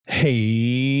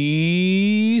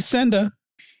Hey, Senda.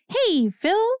 Hey,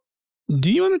 Phil.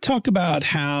 Do you want to talk about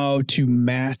how to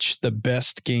match the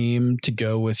best game to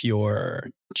go with your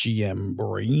GM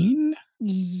brain?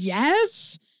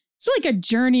 Yes. It's like a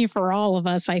journey for all of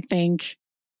us, I think.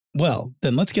 Well,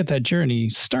 then let's get that journey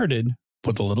started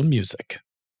with a little music.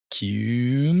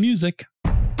 Cue music.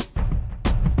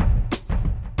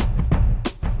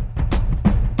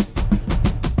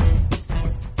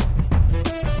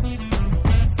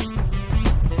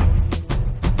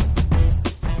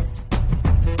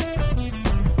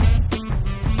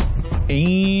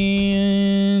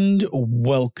 And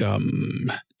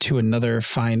welcome to another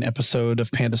fine episode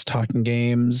of Pandas Talking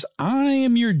Games. I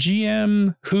am your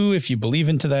GM who, if you believe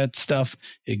into that stuff,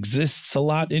 exists a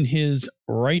lot in his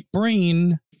right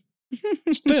brain,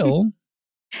 Phil.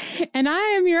 And I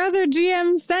am your other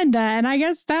GM, Senda, and I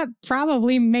guess that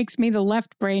probably makes me the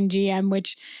left brain GM,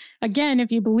 which, again,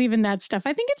 if you believe in that stuff,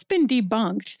 I think it's been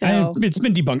debunked, though. It's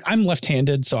been debunked. I'm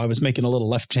left-handed, so I was making a little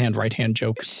left-hand, right-hand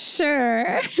joke.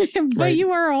 Sure. But Right.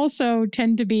 you are also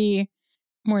tend to be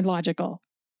more logical.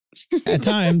 At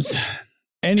times.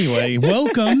 Anyway,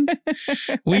 welcome.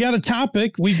 We got a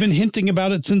topic. We've been hinting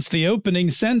about it since the opening.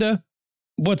 Senda,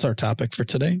 what's our topic for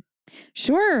today?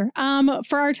 Sure.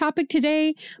 For our topic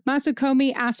today,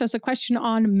 Masakomi asked us a question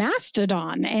on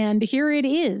Mastodon, and here it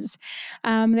is.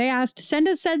 They asked,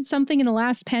 Senda said something in the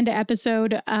last Panda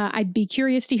episode I'd be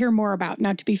curious to hear more about.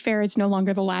 Now, to be fair, it's no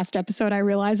longer the last episode, I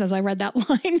realize, as I read that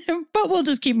line, but we'll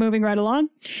just keep moving right along.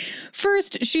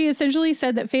 First, she essentially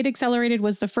said that Fate Accelerated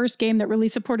was the first game that really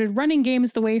supported running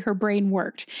games the way her brain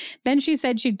worked. Then she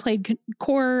said she'd played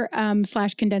Core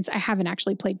 / Condensed. I haven't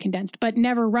actually played Condensed, but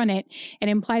never run it, and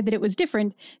implied that it was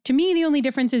different. To me, the only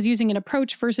difference is using an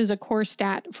approach versus a core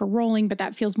stat for rolling, but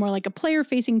that feels more like a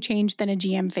player-facing change than a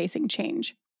GM-facing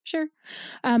change. Sure.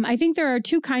 I think there are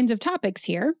two kinds of topics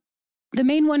here. The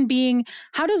main one being,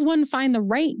 how does one find the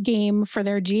right game for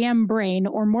their GM brain,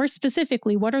 or more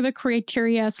specifically, what are the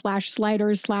criteria /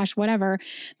 sliders / whatever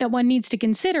that one needs to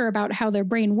consider about how their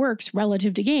brain works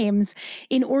relative to games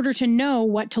in order to know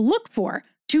what to look for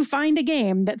to find a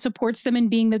game that supports them in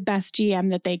being the best GM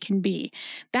that they can be?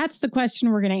 That's the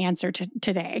question we're going to answer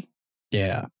today.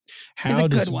 Yeah. How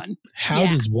does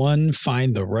one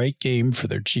find the right game for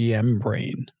their GM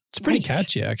brain? It's pretty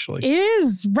catchy, actually. It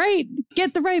is, right.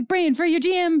 Get the right brain for your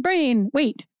GM brain.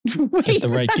 Wait. Get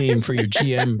the right game for your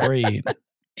GM brain.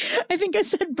 I think I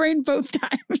said brain both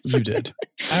times. You did.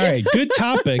 All right. Good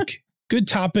topic. Good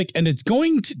topic. And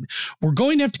we're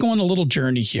going to have to go on a little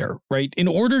journey here, right? In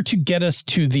order to get us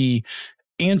to the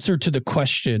answer to the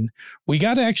question, we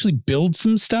got to actually build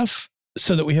some stuff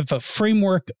so that we have a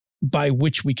framework by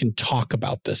which we can talk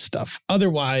about this stuff.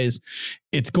 Otherwise,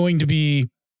 it's going to be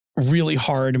really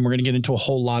hard and we're going to get into a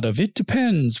whole lot of it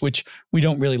depends, which we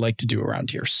don't really like to do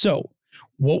around here. So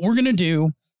what we're going to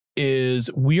do is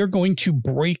we are going to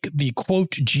break the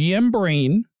quote GM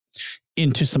brain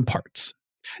into some parts.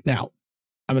 Now,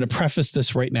 I'm going to preface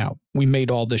this right now. We made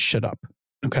all this shit up.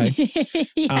 Okay.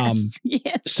 Yes.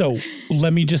 So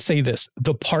let me just say this.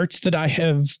 The parts that I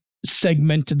have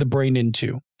segmented the brain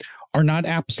into are not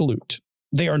absolute.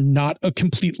 They are not a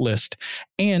complete list.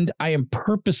 And I am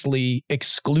purposely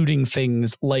excluding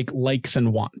things like likes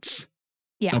and wants.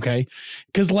 Yeah. Okay.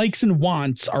 Because likes and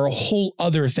wants are a whole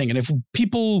other thing. And if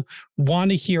people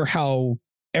want to hear how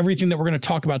everything that we're going to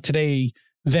talk about today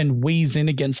then weighs in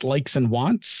against likes and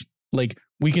wants, like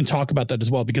we can talk about that as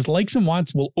well, because likes and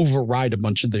wants will override a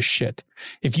bunch of this shit.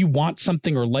 If you want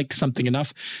something or like something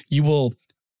enough, you will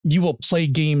play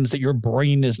games that your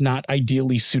brain is not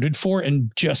ideally suited for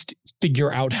and just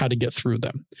figure out how to get through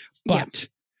them. But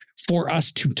for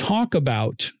us to talk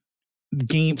about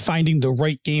finding the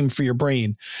right game for your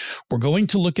brain, we're going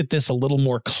to look at this a little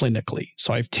more clinically.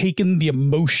 So I've taken the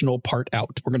emotional part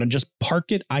out. We're going to just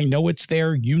park it. I know it's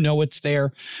there. You know it's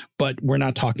there, but we're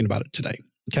not talking about it today.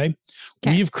 Okay.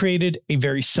 We have created a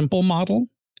very simple model,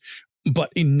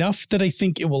 but enough that I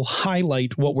think it will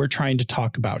highlight what we're trying to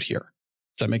talk about here.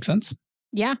 Does that make sense?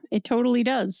 Yeah, it totally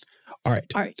does. All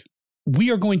right.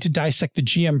 We are going to dissect the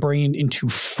GM brain into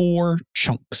 4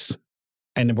 chunks,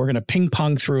 and we're going to ping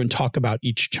pong through and talk about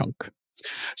each chunk.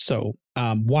 So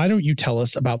why don't you tell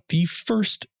us about the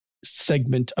first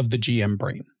segment of the GM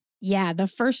brain? Yeah, the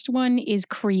first one is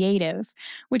creative,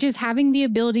 which is having the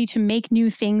ability to make new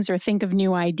things or think of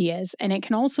new ideas. And it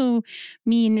can also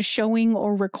mean showing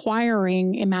or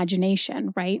requiring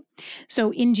imagination, right?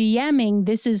 So in GMing,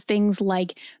 this is things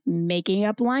like making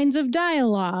up lines of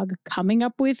dialogue, coming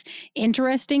up with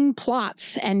interesting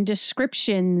plots and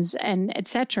descriptions and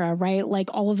etc., right?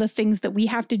 Like all of the things that we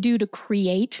have to do to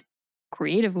create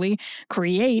creatively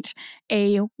create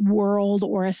a world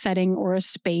or a setting or a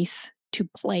space to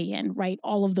play in, right?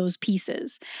 All of those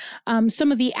pieces.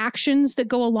 Some of the actions that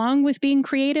go along with being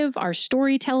creative are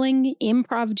storytelling,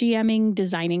 improv GMing,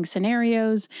 designing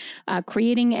scenarios,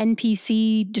 creating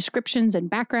NPC descriptions and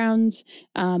backgrounds,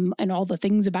 and all the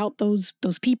things about those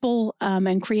people,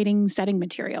 and creating setting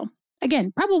material.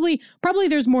 Again, probably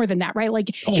there's more than that, right?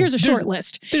 Like, here's a short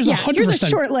list. There's 100%. Here's a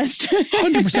short list.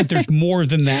 100% there's more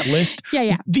than that list.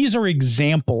 Yeah. These are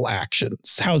example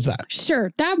actions. How's that?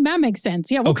 Sure. That makes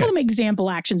sense. Yeah, we'll call them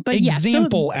example actions. But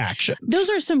example actions.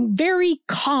 Those are some very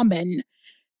common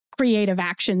creative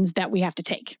actions that we have to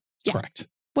take. Yeah. Correct.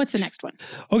 What's the next one?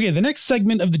 Okay, the next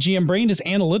segment of the GM brain is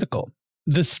analytical.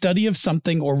 The study of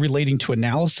something or relating to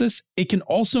analysis. It can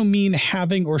also mean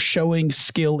having or showing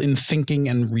skill in thinking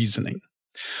and reasoning.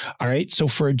 All right. So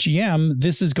for a GM,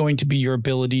 this is going to be your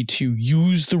ability to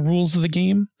use the rules of the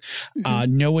game,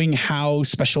 knowing how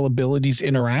special abilities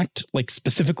interact, like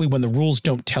specifically when the rules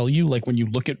don't tell you, like when you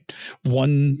look at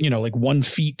one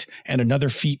feat and another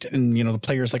feat and, the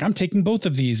player's like, I'm taking both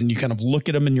of these, and you kind of look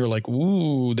at them and you're like,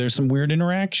 ooh, there's some weird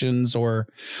interactions, or,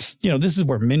 this is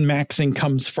where min-maxing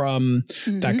comes from,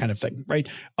 that kind of thing, right?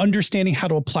 Understanding how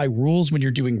to apply rules when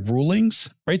you're doing rulings,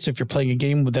 right? So if you're playing a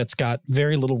game that's got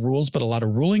very little rules, but a lot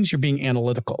of rulings, you're being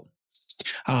analytical.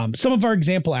 Some of our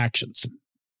example actions: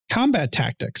 combat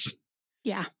tactics.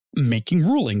 Yeah. Making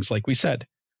rulings, like we said.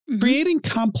 Creating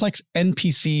complex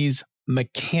NPCs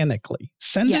mechanically.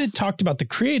 Senda had talked about the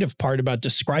creative part, about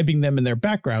describing them and their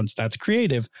backgrounds. That's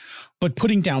creative. But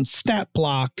putting down stat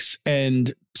blocks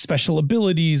and special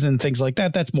abilities and things like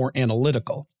that, that's more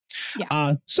analytical.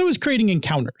 Yeah. So is creating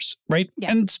encounters, right?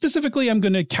 Yeah. And specifically, I'm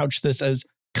going to couch this as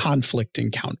conflict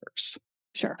encounters.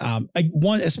 Sure.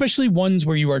 Especially ones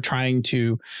where you are trying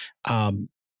to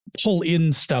pull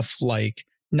in stuff like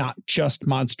not just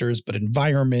monsters, but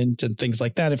environment and things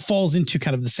like that. It falls into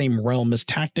kind of the same realm as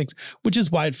tactics, which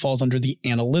is why it falls under the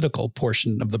analytical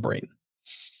portion of the brain.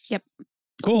 Yep.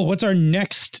 Cool. What's our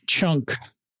next chunk?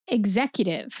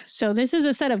 Executive. So this is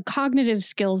a set of cognitive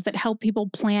skills that help people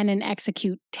plan and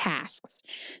execute tasks.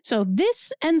 So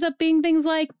this ends up being things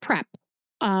like prep,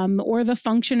 or the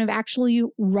function of actually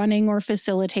running or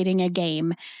facilitating a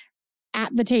game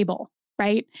at the table,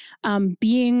 right?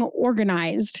 Being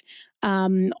organized,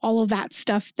 all of that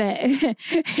stuff that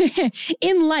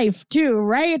in life too,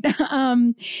 right?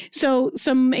 So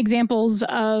some examples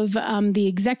of the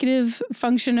executive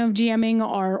function of GMing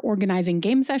are organizing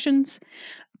game sessions,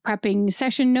 prepping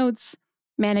session notes,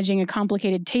 managing a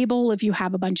complicated table if you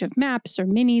have a bunch of maps or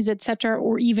minis, etc.,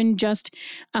 or even just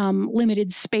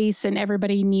limited space and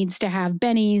everybody needs to have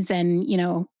bennies and,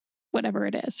 whatever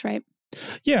it is, right?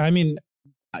 Yeah, I mean,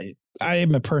 I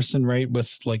am a person, right,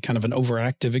 with like kind of an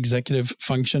overactive executive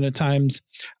function at times.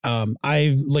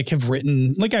 I wrote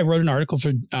an article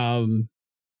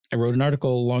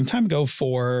a long time ago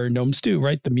for Gnome Stew,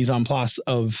 right? The mise en place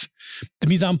of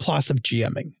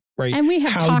GMing. Right. And we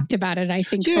have talked about it, I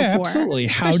think, before. Absolutely.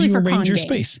 How do you arrange your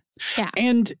space? Yeah.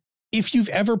 And if you've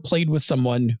ever played with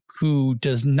someone who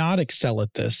does not excel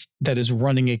at this, that is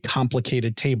running a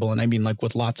complicated table, and I mean like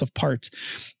with lots of parts,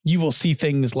 you will see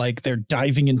things like they're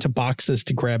diving into boxes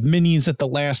to grab minis at the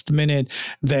last minute.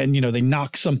 Then, they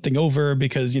knock something over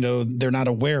because, they're not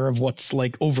aware of what's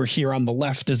like over here on the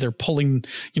left as they're pulling,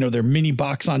 their mini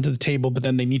box onto the table, but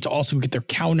then they need to also get their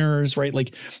counters, right?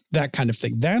 Like that kind of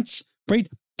thing. That's right.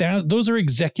 Those are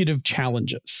executive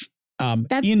challenges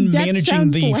in managing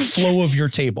the flow of your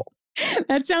table.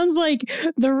 That sounds like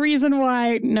the reason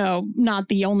why, no, not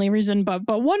the only reason, but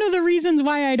one of the reasons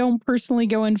why I don't personally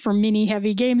go in for mini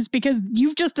heavy games, because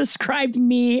you've just described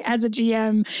me as a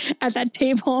GM at that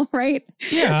table, right?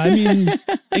 Yeah, I mean,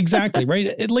 exactly, right?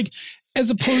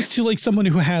 As opposed to like someone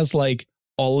who has like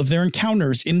all of their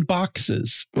encounters in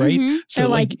boxes, right? So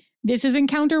like this is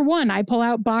encounter 1. I pull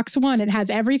out box 1. It has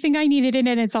everything I needed in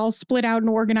it. It's all split out and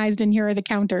organized. And here are the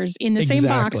counters in the same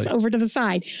box over to the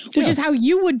side, which is how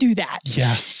you would do that.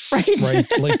 Yes.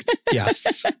 Right. Like,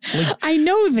 yes. Like, I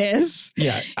know this.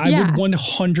 Yeah. I would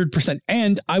 100%.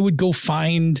 And I would go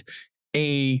find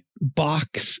a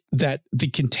box that the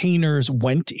containers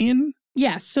went in.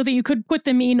 Yes, so that you could put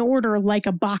them in order like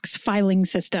a box filing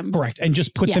system. Correct. And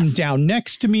just put them down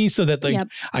next to me so that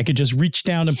I could just reach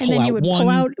down and pull out one. And then you would pull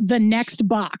out the next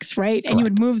box, right? Correct. And you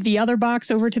would move the other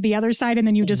box over to the other side and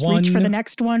then you just reach for the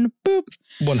next one. Boop.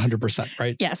 100%,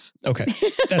 right? Yes. Okay.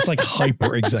 That's like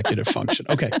hyper executive function.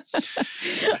 Okay.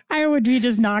 I would be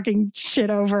just knocking shit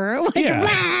over.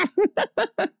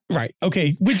 Right.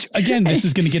 Okay. Which again, this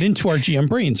is going to get into our GM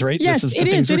brains, right? Yes, this is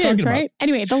the things we're talking about. Right?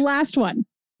 Anyway, the last one.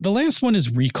 The last one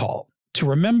is recall. To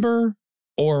remember,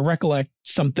 or recollect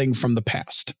something from the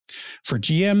past. For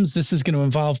GMs, this is going to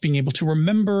involve being able to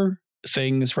remember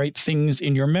things, right? Things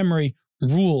in your memory,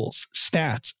 rules,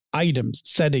 stats, items,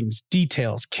 settings,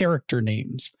 details, character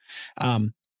names,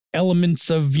 elements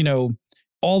of,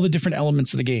 all the different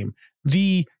elements of the game.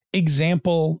 The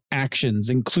example actions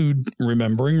include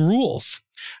remembering rules,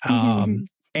 and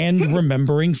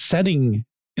remembering setting,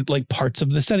 like parts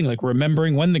of the setting, like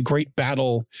remembering when the great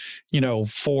battle,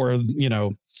 for,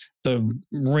 the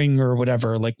ring or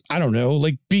whatever, like, I don't know,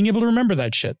 like being able to remember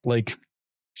that shit. Like,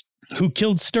 who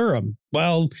killed Sturm?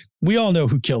 Well, we all know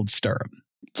who killed Sturm.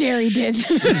 Jerry did.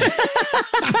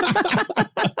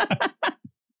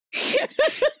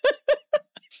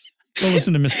 Go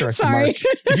listen to Misdirected Mark.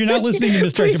 If you're not listening to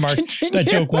Misdirected Mark, continue. That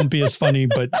joke won't be as funny,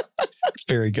 but it's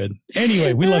very good.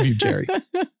 Anyway, we love you, Jerry.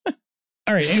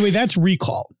 All right. Anyway, that's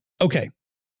recall. Okay.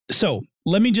 So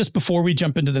let me just, before we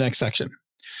jump into the next section,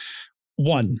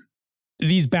 one,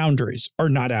 these boundaries are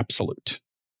not absolute.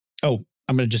 Oh,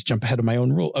 I'm going to just jump ahead of my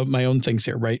own rule of my own things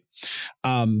here, right?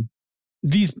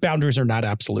 These boundaries are not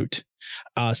absolute.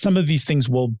 Some of these things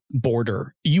will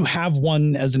border. You have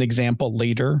one as an example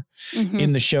later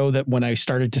in the show that when I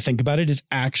started to think about it is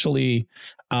actually,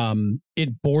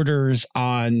 it borders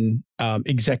on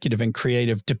executive and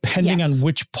creative, depending on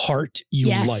which part you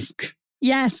like.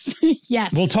 Yes.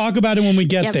 Yes. We'll talk about it when we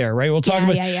get there, right? We'll talk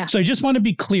about it. So I just want to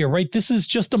be clear, right? This is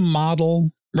just a model,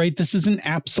 right? This isn't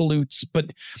absolutes,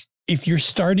 but if you're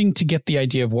starting to get the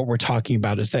idea of what we're talking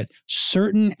about is that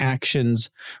certain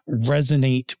actions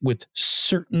resonate with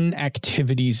certain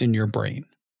activities in your brain.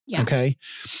 Yeah. Okay.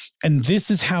 And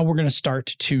this is how we're going to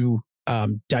start to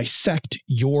dissect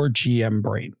your GM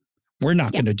brain. We're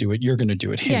not going to do it. You're going to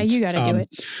do it. Hint. Yeah, you got to do it.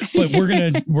 But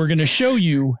we're going to show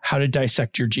you how to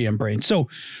dissect your GM brain. So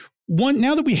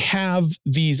now that we have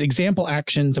these example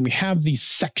actions and we have these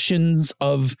sections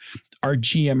of our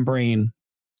GM brain,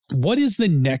 what is the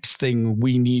next thing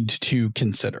we need to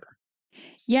consider?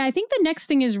 Yeah, I think the next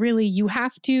thing is really you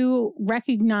have to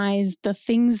recognize the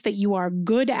things that you are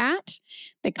good at.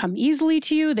 They come easily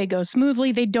to you. They go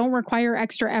smoothly. They don't require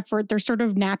extra effort. They're sort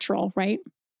of natural, right?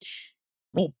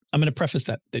 Well, I'm going to preface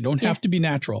that. They don't have to be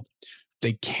natural.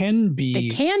 They can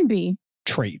be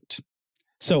trained.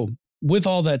 So with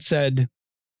all that said,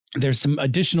 there's some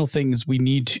additional things we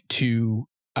need to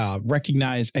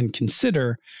recognize and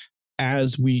consider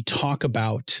as we talk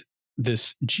about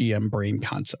this GM brain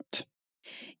concept.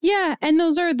 Yeah. And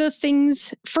those are the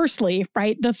things, firstly,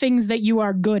 right? The things that you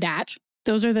are good at.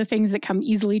 Those are the things that come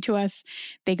easily to us.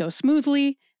 They go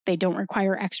smoothly. They don't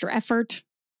require extra effort,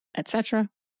 etc.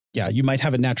 Yeah, you might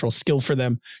have a natural skill for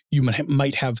them. You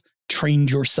might have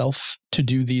trained yourself to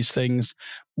do these things.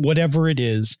 Whatever it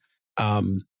is,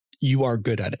 you are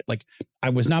good at it. Like, I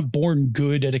was not born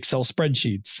good at Excel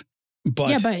spreadsheets,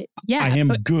 but I am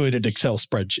good at Excel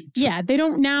spreadsheets. Yeah, they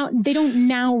don't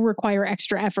now require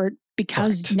extra effort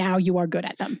because now you are good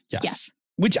at them. Yes.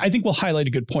 Which I think will highlight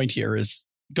a good point here is,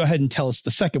 go ahead and tell us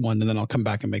the second one, and then I'll come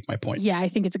back and make my point. Yeah, I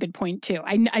think it's a good point too.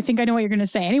 I think I know what you're going to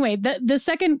say. Anyway, the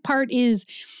second part is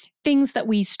things that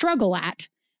we struggle at.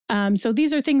 So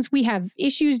these are things we have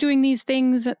issues doing these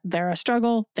things. They're a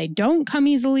struggle. They don't come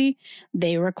easily.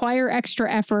 They require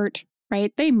extra effort,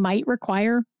 right? They might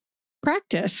require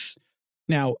practice.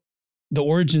 Now, the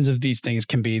origins of these things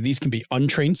can be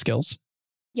untrained skills.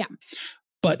 Yeah.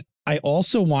 But I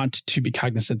also want to be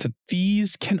cognizant that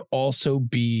these can also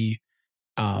be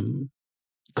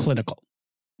clinical.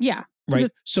 Yeah. Right.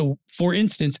 So for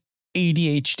instance,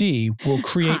 ADHD will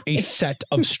create a set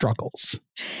of struggles.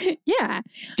 Yeah.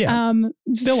 Yeah.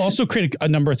 They'll also create a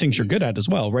number of things you're good at as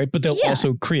well, right? But they'll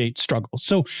also create struggles.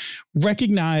 So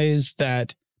recognize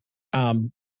that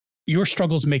your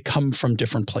struggles may come from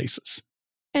different places.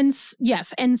 And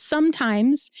yes, and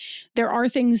sometimes there are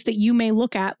things that you may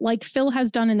look at, like Phil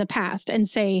has done in the past, and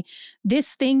say,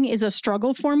 this thing is a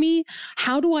struggle for me.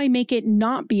 How do I make it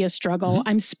not be a struggle? Mm-hmm.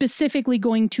 I'm specifically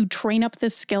going to train up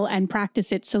this skill and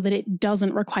practice it so that it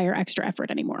doesn't require extra effort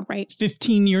anymore, right?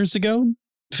 15 years ago,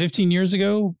 improv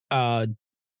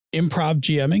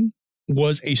GMing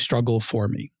was a struggle for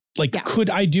me. Could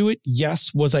I do it?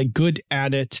 Yes. Was I good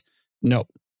at it? No.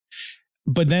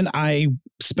 But then I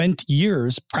spent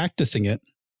years practicing it.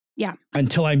 Yeah.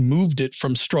 Until I moved it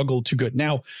from struggle to good.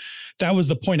 Now, that was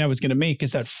the point I was going to make,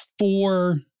 is that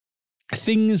for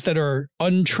things that are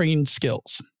untrained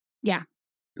skills,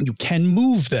 you can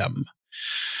move them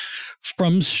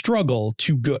from struggle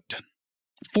to good.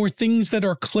 For things that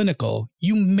are clinical,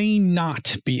 you may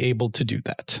not be able to do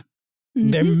that.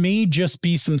 Mm-hmm. There may just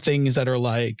be some things that are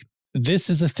like, this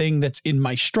is a thing that's in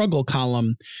my struggle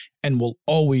column and will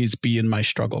always be in my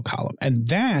struggle column. And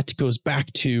that goes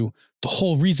back to the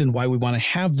whole reason why we want to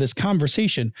have this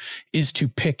conversation is to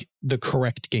pick the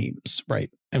correct games, right?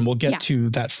 And we'll get to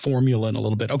that formula in a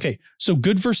little bit. Okay, so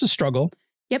good versus struggle.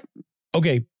 Yep.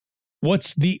 Okay,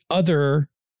 what's the other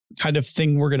kind of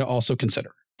thing we're going to also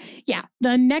consider? Yeah.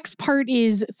 The next part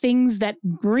is things that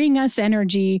bring us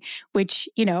energy, which,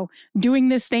 doing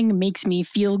this thing makes me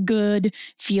feel good,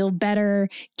 feel better,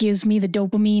 gives me the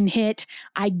dopamine hit.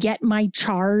 I get my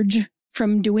charge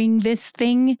from doing this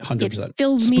thing. 100%. It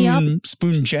fills me up.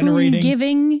 Spoon generating.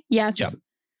 Giving. Yes. Yep.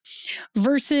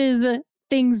 Versus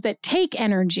things that take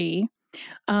energy,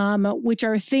 which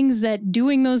are things that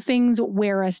doing those things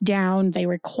wear us down. They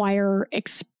require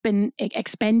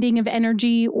expending of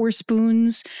energy or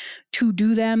spoons to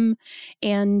do them.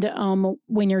 And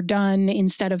when you're done,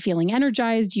 instead of feeling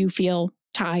energized, you feel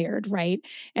tired, right?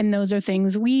 And those are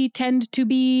things we tend to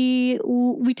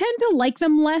like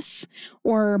them less,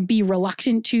 or be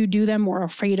reluctant to do them, or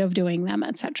afraid of doing them,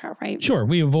 etc. Right? Sure.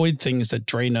 We avoid things that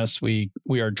drain us. We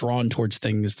are drawn towards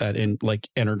things that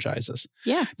energize us.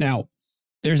 Yeah. Now,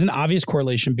 there's an obvious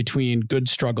correlation between good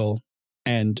struggle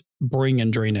and bring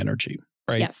and drain energy,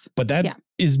 right? Yes. But that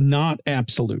is not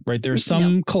absolute, right? There's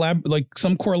some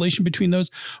some correlation between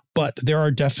those, but there are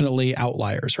definitely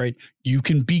outliers, right? You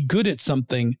can be good at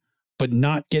something, but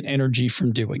not get energy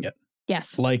from doing it.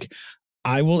 Yes. Like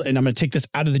I will, and I'm going to take this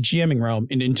out of the GMing realm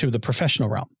and into the professional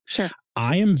realm. Sure.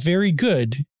 I am very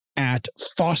good at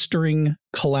fostering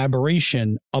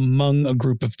collaboration among a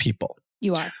group of people.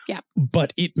 You are. Yeah.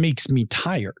 But it makes me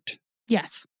tired.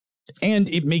 Yes. And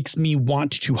it makes me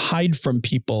want to hide from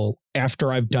people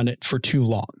after I've done it for too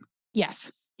long.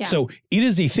 Yes. Yeah. So it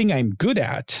is a thing I'm good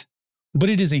at, but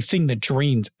it is a thing that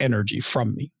drains energy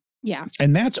from me. Yeah.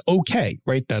 And that's okay,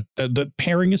 right? That the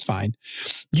pairing is fine.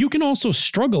 You can also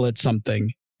struggle at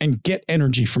something and get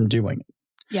energy from doing it.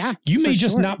 Yeah. You may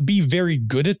just not be very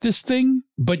good at this thing,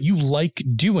 but you like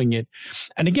doing it.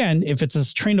 And again, if it's a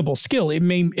trainable skill,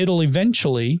 it'll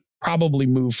eventually probably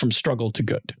move from struggle to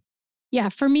good. Yeah,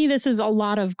 for me, this is a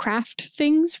lot of craft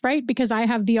things, right? Because I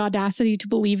have the audacity to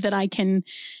believe that I can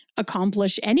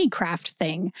accomplish any craft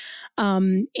thing.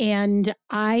 And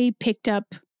I picked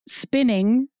up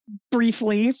spinning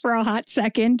briefly for a hot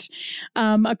second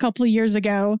a couple of years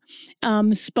ago,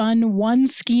 spun one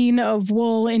skein of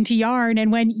wool into yarn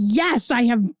and went, yes, I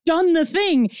have done the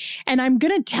thing. And I'm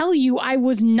going to tell you, I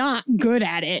was not good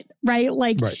at it, right?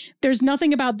 There's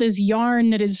nothing about this yarn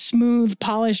that is smooth,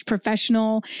 polished,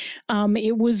 professional.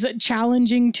 It was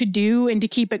challenging to do and to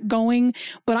keep it going,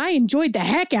 but I enjoyed the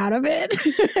heck out of it.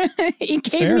 It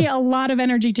gave me a lot of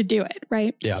energy to do it,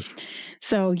 right? Yeah.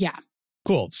 So, yeah.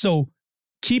 Cool. So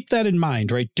keep that in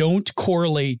mind, right? Don't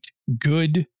correlate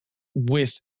good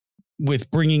with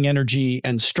bringing energy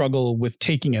and struggle with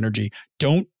taking energy.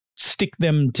 Don't stick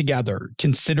them together.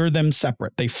 Consider them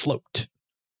separate. They float.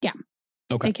 Yeah.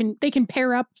 Okay. They can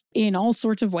pair up in all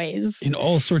sorts of ways. In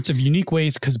all sorts of unique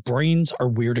ways, because brains are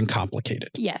weird and complicated.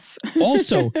 Yes.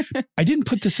 Also, I didn't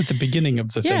put this at the beginning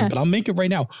of the thing, but I'll make it right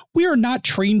now. We are not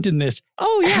trained in this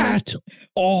at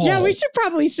all. Yeah, we should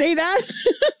probably say that.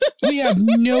 We have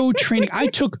no training. I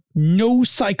took no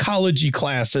psychology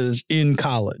classes in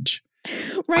college.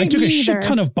 Right, I took a shit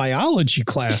ton of biology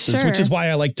classes, which is why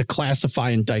I like to classy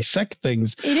and dissect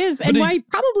things. It is. And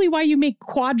probably why you make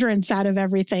quadrants out of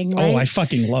everything, right? Oh, I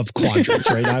fucking love quadrants,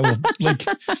 right? I will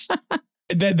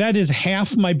that is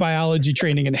half my biology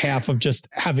training and half of just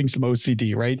having some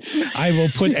OCD, right? I will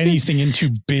put anything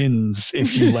into bins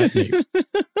if you let me.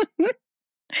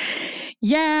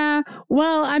 Yeah.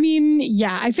 Well, I mean,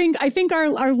 yeah, I think our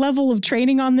level of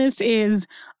training on this is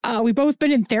we've both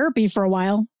been in therapy for a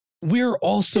while. We're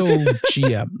also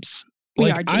GMs. We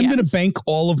are GMs. I'm going to bank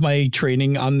all of my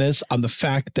training on this, on the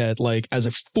fact that as a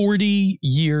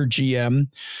 40-year GM,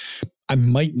 I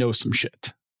might know some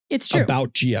shit. It's true.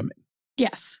 About GMing.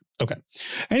 Yes. Okay.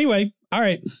 Anyway, all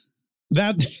right.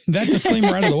 That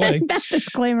disclaimer out of the way. That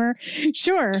disclaimer.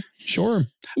 Sure.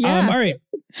 Yeah. All right.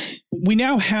 We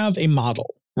now have a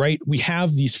model, right? We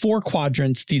have these 4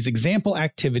 quadrants, these example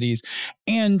activities,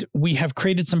 and we have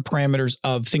created some parameters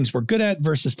of things we're good at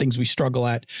versus things we struggle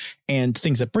at, and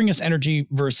things that bring us energy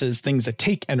versus things that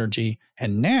take energy.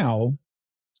 And now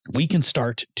we can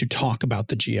start to talk about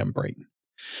the GM brain.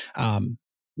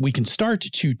 We can start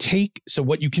to take, so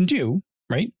what you can do,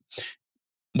 right?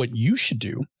 What you should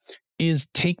do is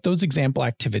take those example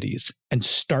activities and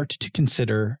start to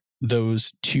consider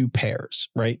those 2 pairs,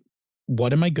 right?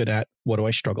 What am I good at? What do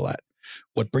I struggle at?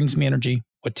 What brings me energy?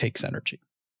 What takes energy?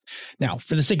 Now,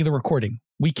 for the sake of the recording,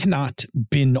 we cannot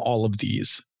bin all of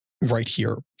these right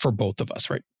here for both of us,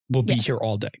 right? We'll be here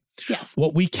all day. Yes.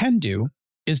 What we can do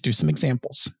is do some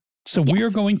examples. So we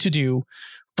are going to do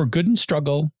for good and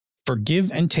struggle, for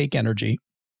give and take energy,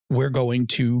 we're going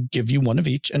to give you one of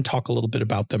each and talk a little bit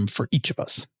about them for each of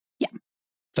us. Yeah.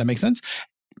 Does that make sense?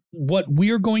 What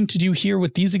we're going to do here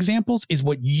with these examples is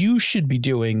what you should be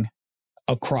doing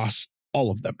across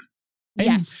all of them. And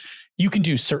yes. you can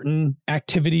do certain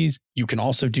activities. You can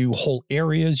also do whole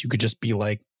areas. You could just be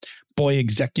like, boy,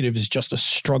 executive is just a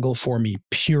struggle for me,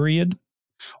 period.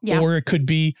 Yeah. Or it could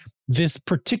be this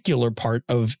particular part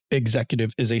of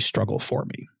executive is a struggle for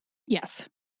me. Yes.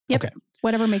 Yep. Okay.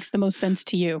 Whatever makes the most sense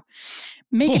to you.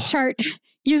 Make a chart.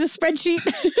 Use a spreadsheet.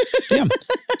 Yeah.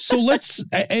 So let's,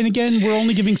 and again, we're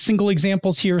only giving single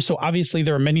examples here. So obviously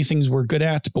there are many things we're good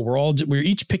at, but we're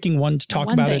each picking one to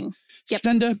talk about it. Yep.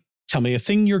 Stenda, tell me a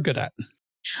thing you're good at.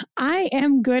 I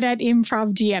am good at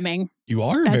improv GMing. You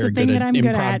are very good at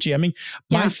improv GMing.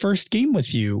 My first game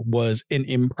with you was an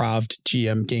improv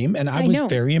GM game, and I was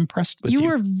very impressed with you. You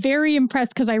were very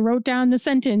impressed because I wrote down the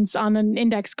sentence on an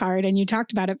index card and you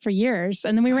talked about it for years,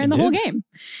 and then we ran the whole game.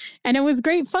 And it was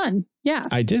great fun. Yeah.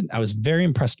 I did. I was very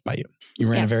impressed by you.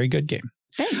 You ran a very good game.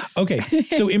 Thanks. Okay.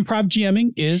 So improv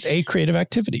GMing is a creative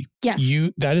activity. Yes.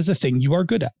 That is a thing you are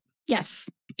good at. Yes.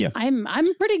 Yeah. I'm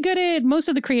pretty good at most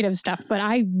of the creative stuff, but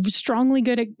I'm strongly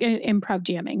good at improv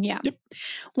GMing. Yeah. Yep.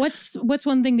 What's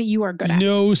one thing that you are good at?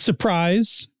 No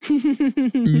surprise.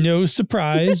 No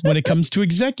surprise. When it comes to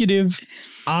executive,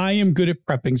 I am good at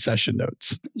prepping session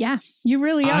notes. Yeah, you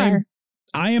really are.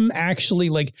 I am actually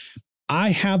like,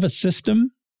 I have a system.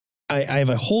 I have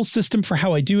a whole system for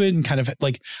how I do it, and kind of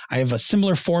like I have a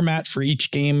similar format for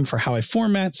each game for how I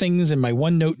format things in my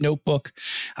OneNote notebook.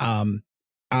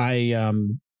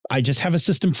 I just have a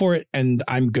system for it and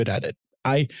I'm good at it.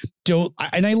 I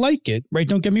like it, right?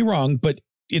 Don't get me wrong, but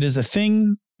it is a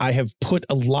thing I have put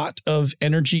a lot of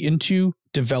energy into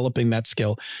developing that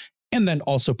skill, and then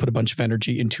also put a bunch of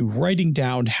energy into writing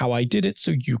down how I did it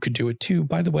so you could do it too.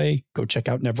 By the way, go check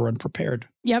out Never Unprepared.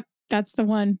 Yep. That's the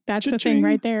one. That's the thing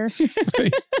right there.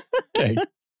 Right. Okay.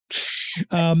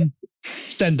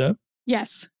 Stenda.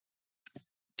 Yes.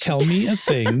 Tell me a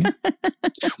thing.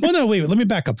 Well, no, wait, let me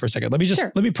back up for a second.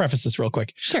 Let me preface this real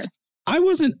quick. Sure. I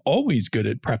wasn't always good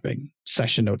at prepping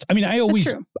session notes. I mean, I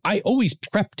always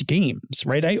prepped games,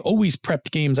 right? I always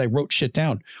prepped games. I wrote shit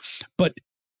down. But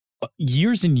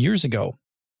years and years ago,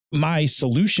 my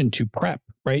solution to prep,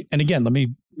 right? And again,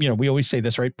 we always say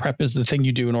this, right? Prep is the thing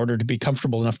you do in order to be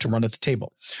comfortable enough to run at the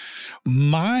table.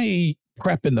 My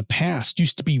prep in the past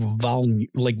used to be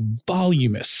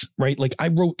voluminous, right? Like I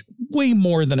wrote way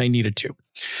more than I needed to.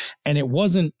 And it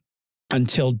wasn't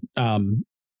until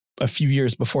a few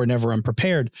years before Never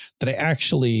Unprepared that I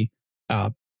actually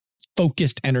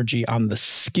focused energy on the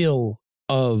skill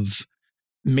of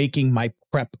making my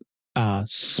prep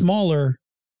smaller,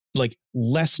 like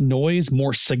less noise,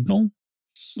 more signal.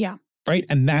 Yeah. Right.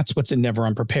 And that's what's in Never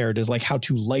Unprepared, is like how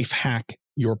to life hack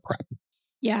your prep.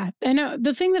 Yeah. And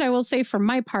the thing that I will say for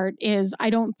my part is I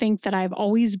don't think that I've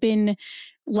always been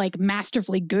like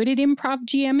masterfully good at improv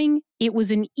GMing. It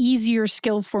was an easier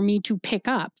skill for me to pick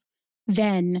up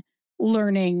than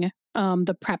learning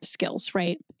the prep skills,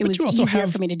 right? It was easier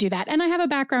for me to do that. And I have a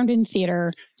background in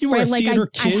theater. You were a theater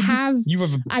kid.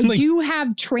 I do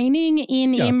have training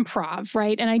in improv,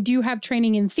 right? And I do have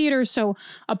training in theater. So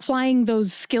applying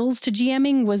those skills to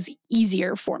GMing was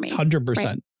easier for me. 100%.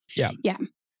 Right? Yeah. Yeah.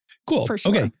 Cool. For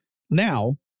sure. Okay.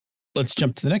 Now let's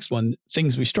jump to the next one.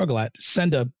 Things we struggle at.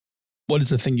 Senda, what is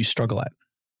the thing you struggle at?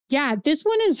 Yeah, this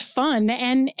one is fun.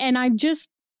 And I just,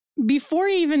 before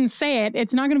I even say it,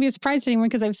 it's not going to be a surprise to anyone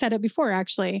because I've said it before,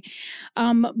 actually.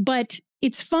 But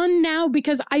it's fun now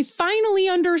because I finally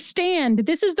understand.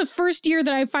 This is the first year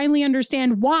that I finally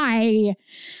understand why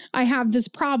I have this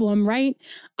problem, right?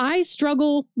 I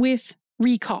struggle with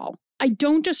recall. I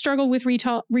don't just struggle with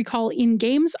recall in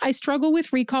games. I struggle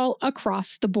with recall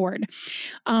across the board.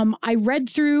 I read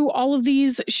through all of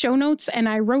these show notes and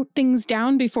I wrote things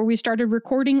down before we started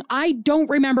recording. I don't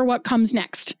remember what comes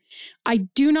next. I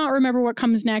do not remember what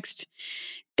comes next.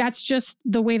 That's just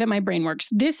the way that my brain works.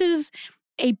 This is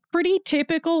a pretty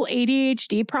typical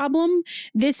ADHD problem.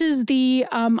 This is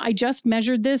I just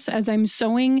measured this as I'm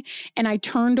sewing and I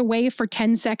turned away for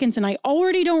 10 seconds and I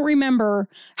already don't remember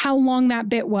how long that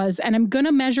bit was. And I'm going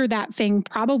to measure that thing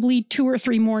probably 2 or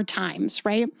 3 more times,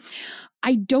 right?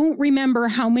 I don't remember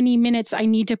how many minutes I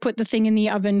need to put the thing in the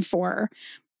oven for.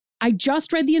 I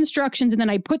just read the instructions and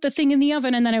then I put the thing in the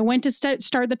oven and then I went to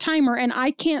start the timer, and I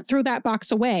can't throw that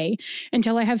box away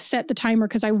until I have set the timer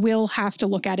because I will have to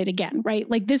look at it again, right?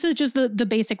 Like this is just the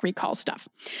basic recall stuff.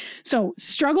 So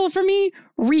struggle for me,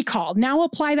 recall. Now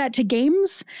apply that to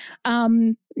games.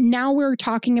 now we're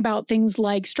talking about things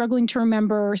like struggling to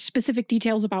remember specific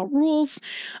details about rules,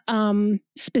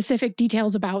 specific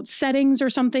details about settings or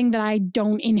something that I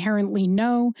don't inherently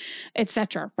know,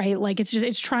 etc. Right? Like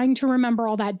it's trying to remember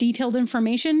all that detailed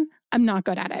information. I'm not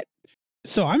good at it.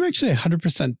 So I'm actually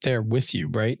 100% there with you,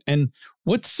 right? And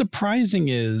what's surprising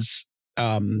is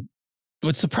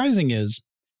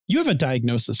you have a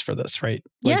diagnosis for this, right?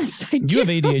 Like, yes, I do. You have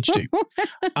ADHD.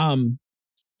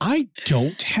 I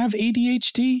don't have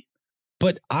ADHD,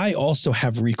 but I also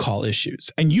have recall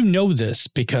issues. And you know this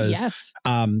because yes.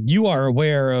 you are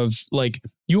aware of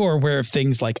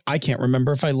things like I can't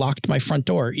remember if I locked my front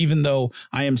door, even though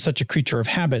I am such a creature of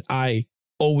habit. I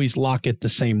always lock it the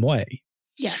same way.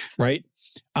 Yes. Right.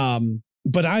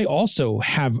 But I also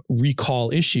have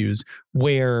recall issues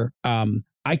where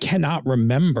I cannot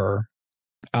remember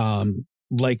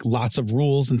like lots of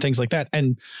rules and things like that.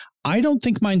 And I don't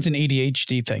think mine's an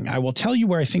ADHD thing. I will tell you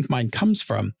where I think mine comes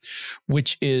from,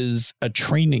 which is a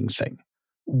training thing.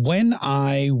 When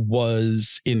I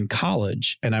was in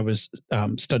college and I was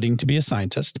studying to be a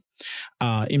scientist,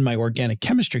 in my organic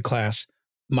chemistry class,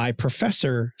 my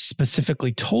professor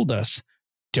specifically told us,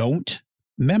 don't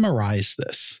memorize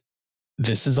this.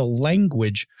 This is a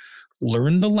language.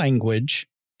 Learn the language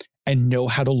and know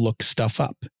how to look stuff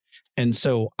up. And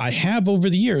so I have over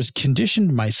the years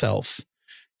conditioned myself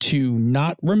to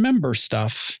not remember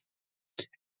stuff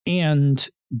and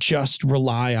just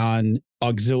rely on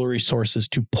auxiliary sources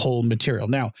to pull material.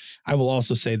 Now, I will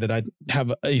also say that I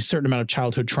have a certain amount of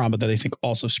childhood trauma that I think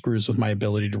also screws with my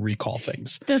ability to recall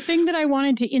things. The thing that I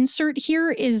wanted to insert here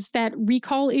is that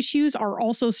recall issues are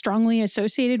also strongly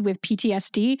associated with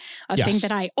PTSD, a thing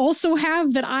that I also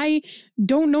have that I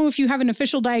don't know if you have an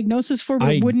official diagnosis for,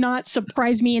 but it would not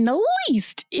surprise me in the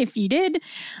least if you did.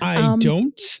 I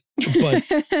don't. But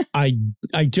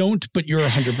I don't, but you're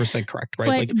 100% correct,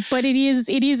 right? But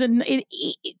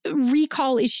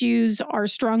recall issues are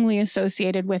strongly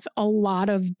associated with a lot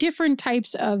of different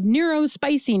types of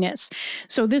neurospiciness.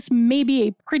 So this may be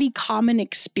a pretty common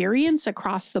experience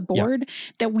across the board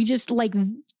that we just like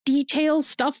detail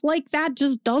stuff like that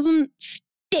just doesn't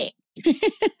stick.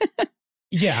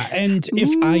 Yeah. And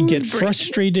if I get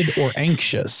frustrated or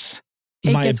anxious,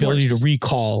 my ability to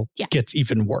recall gets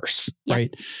even worse,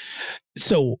 right?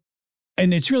 So,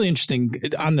 and it's really interesting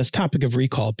on this topic of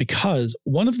recall, because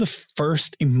one of the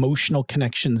first emotional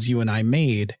connections you and I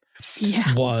made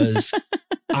was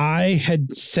I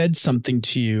had said something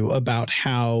to you about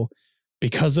how,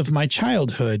 because of my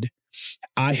childhood,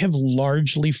 I have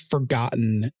largely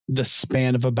forgotten the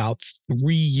span of about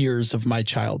 3 years of my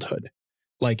childhood.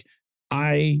 Like,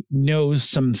 I know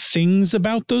some things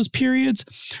about those periods,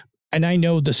 and I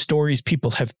know the stories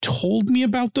people have told me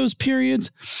about those periods,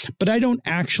 but I don't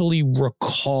actually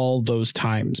recall those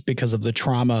times because of the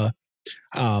trauma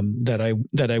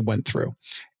that I went through.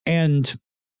 And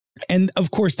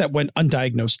of course that went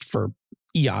undiagnosed for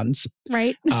eons.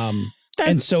 Right.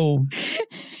 And so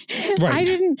I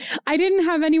didn't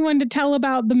have anyone to tell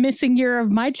about the missing year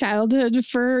of my childhood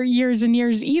for years and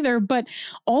years either. But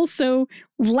also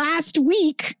last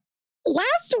week,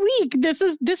 this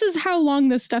is how long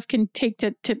this stuff can take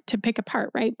to pick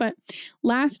apart, right? But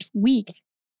last week,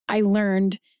 I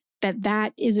learned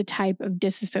that is a type of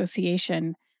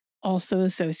disassociation also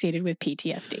associated with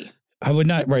PTSD. I would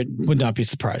not be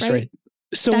surprised, right?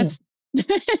 So that's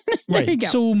right. You go.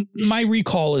 So my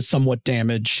recall is somewhat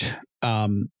damaged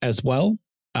as well.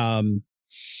 And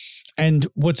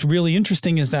what's really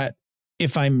interesting is that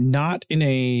if I'm not in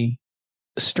a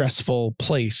stressful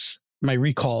place, my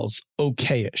recall's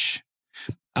okay-ish.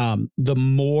 The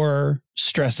more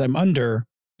stress I'm under,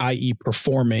 i.e.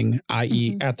 performing,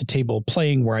 i.e. at the table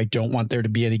playing where I don't want there to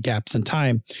be any gaps in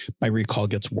time, my recall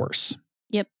gets worse.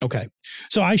 Yep. Okay.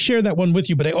 So I share that one with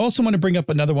you, but I also want to bring up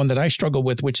another one that I struggle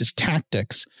with, which is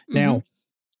tactics. Now,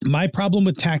 my problem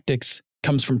with tactics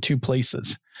comes from two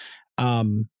places.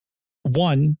 One,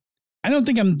 I don't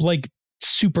think I'm like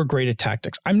super great at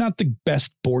tactics. I'm not the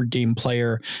best board game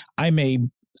player. I'm a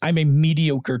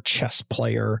mediocre chess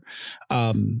player,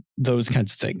 those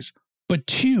kinds of things. But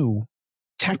two,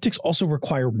 tactics also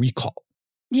require recall.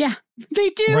 Yeah, they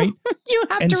do. Right? You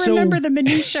have to remember the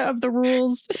minutia of the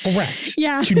rules. Correct.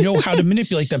 Yeah. To know how to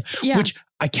manipulate them, which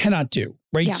I cannot do.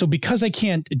 Right. Yeah. So because I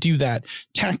can't do that,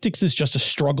 tactics is just a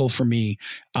struggle for me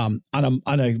on a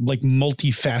like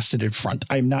multifaceted front.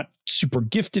 I'm not super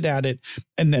gifted at it.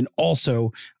 And then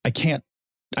also I can't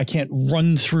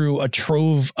run through a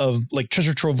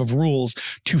treasure trove of rules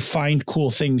to find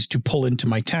cool things to pull into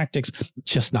my tactics.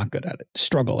 Just not good at it.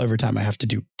 Struggle every time I have to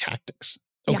do tactics.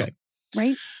 Okay. Yeah.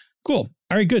 Right. Cool.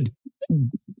 All right, good.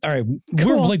 All right.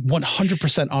 Cool. We're like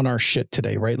 100% on our shit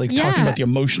today, right? Like talking Yeah. about the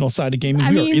emotional side of gaming.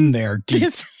 I We are mean, in there deep.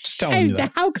 Just telling you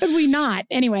that. How could we not?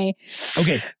 Anyway.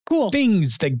 Okay. Cool.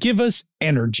 Things that give us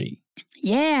energy.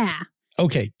 Yeah.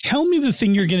 Okay. Tell me the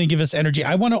thing you're going to give us energy.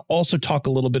 I want to also talk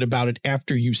a little bit about it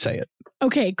after you say it.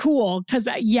 Okay, cool. Because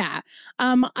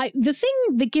the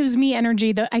thing that gives me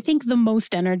energy, I think the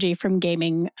most energy from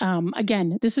gaming,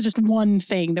 again, this is just one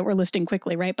thing that we're listing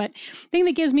quickly, right? But the thing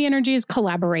that gives me energy is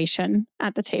collaboration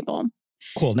at the table.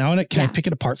 Cool. Now, can I pick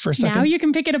it apart for a second? Now you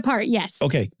can pick it apart. Yes.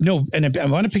 Okay. No, and I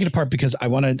want to pick it apart because I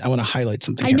want to highlight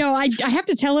something. I know. I have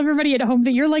to tell everybody at home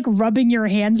that you're like rubbing your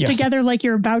hands together like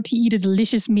you're about to eat a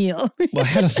delicious meal. Well, I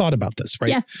had a thought about this, right?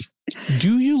 Yes.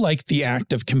 Do you like the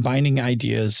act of combining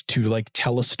ideas to like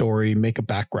tell a story, make a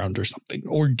background or something?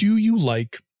 Or do you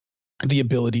like the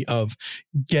ability of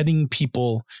getting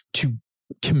people to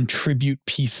contribute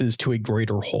pieces to a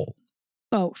greater whole?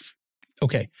 Both.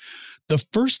 Okay. The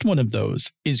first one of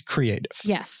those is creative.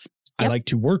 Yes. I like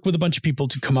to work with a bunch of people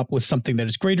to come up with something that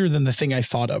is greater than the thing I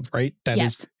thought of, right? That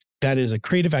is a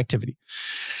creative activity.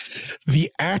 The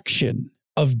action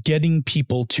of getting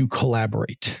people to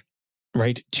collaborate,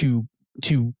 right? To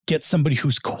get somebody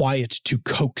who's quiet to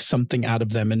coax something out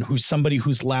of them, and somebody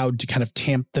who's loud to kind of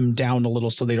tamp them down a little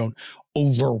so they don't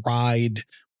override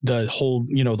the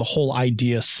whole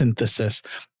idea synthesis.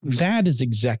 That is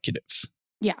executive.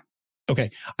 Yeah.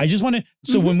 Okay. I just want to,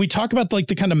 so when we talk about like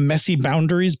the kind of messy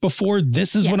boundaries before,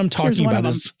 this is what I'm talking about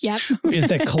is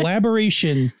that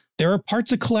collaboration. There are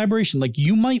parts of collaboration, like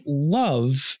you might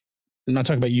love, I'm not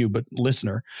talking about you, but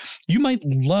listener, you might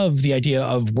love the idea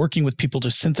of working with people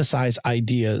to synthesize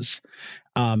ideas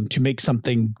to make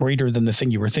something greater than the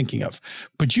thing you were thinking of.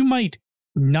 But you might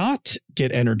not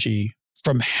get energy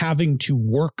from having to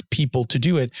work people to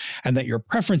do it, and that your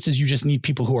preference is you just need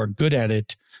people who are good at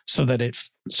it so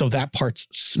that part's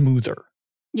smoother.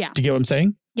 Yeah. Do you get what I'm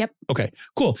saying? Yep. Okay,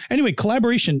 cool. Anyway,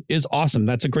 collaboration is awesome.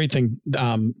 That's a great thing,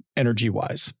 energy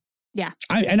wise. Yeah.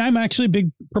 I'm actually a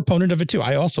big proponent of it too.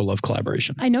 I also love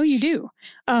collaboration. I know you do.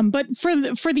 But for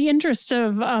the interest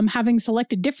of having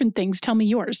selected different things, tell me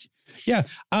yours. Yeah.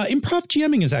 Improv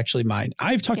GMing is actually mine.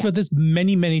 I've talked about this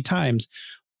many, many times.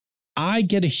 I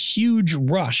get a huge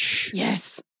rush.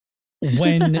 Yes.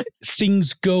 When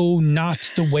things go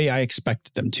not the way I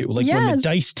expected them to. Like when the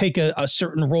dice take a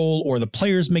certain role or the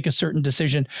players make a certain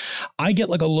decision, I get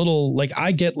like a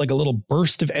little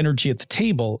burst of energy at the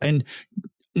table. And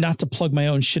not to plug my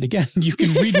own shit again, you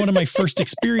can read one of my first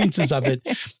experiences of it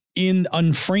in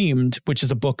Unframed, which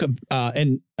is a book,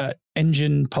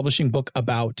 Engine publishing book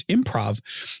about improv,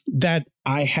 that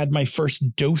I had my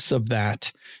first dose of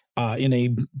that in a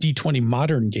D20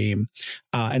 modern game.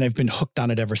 And I've been hooked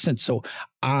on it ever since. So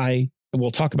I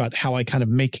will talk about how I kind of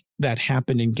make that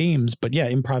happen in games. But yeah,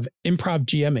 improv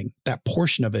GMing, that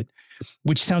portion of it,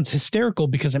 which sounds hysterical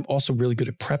because I'm also really good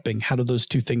at prepping. How do those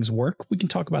two things work? We can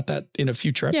talk about that in a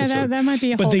future episode. Yeah, that might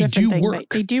be a whole different thing. But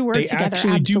they do work together. They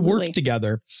actually do work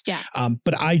together. Yeah.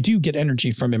 But I do get energy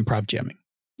from improv jamming.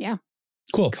 Yeah.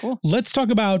 Cool. Let's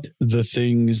talk about the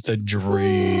things that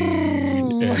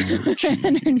drain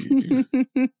energy.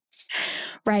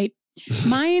 Right.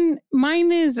 Mine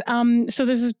is so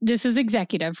this is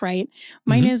executive, right?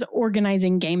 Mine is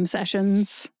organizing game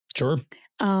sessions. Sure.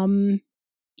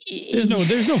 There's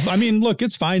no, I mean, look,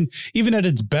 it's fine. Even at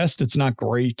its best, it's not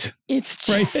great. It's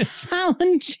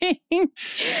challenging.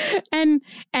 And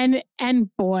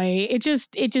boy, it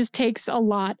just takes a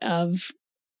lot of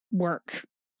work.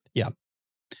 Yeah.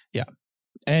 Yeah.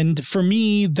 And for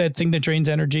me, that thing that drains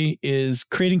energy is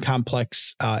creating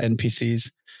complex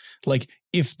NPCs. Like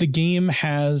if the game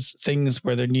has things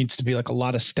where there needs to be like a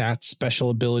lot of stats, special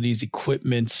abilities,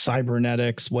 equipment,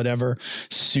 cybernetics, whatever,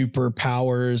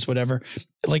 superpowers, whatever.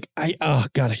 Like it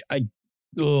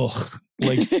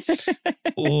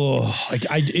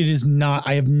is not,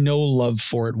 I have no love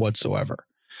for it whatsoever,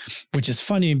 which is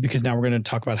funny because now we're going to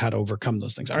talk about how to overcome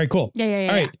those things. All right, cool. Yeah.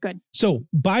 All right, good. So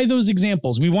by those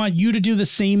examples, we want you to do the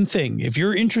same thing. If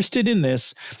you're interested in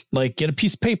this, like get a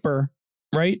piece of paper,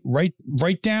 right?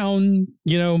 Write down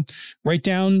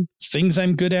things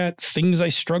I'm good at, things I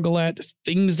struggle at,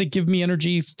 things that give me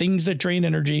energy, things that drain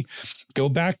energy. Go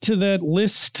back to that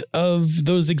list of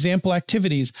those example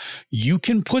activities. You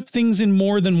can put things in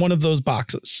more than one of those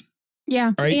boxes.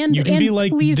 Yeah. Right. And you can be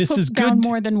like, this is good.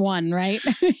 More than one, right?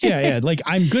 Yeah. Like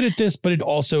I'm good at this, but it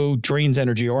also drains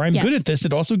energy, or I'm good at this.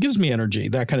 It also gives me energy,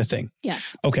 that kind of thing.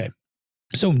 Yes. Okay.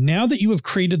 So now that you have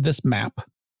created this map,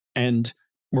 and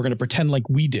we're going to pretend like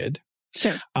we did.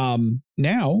 Sure.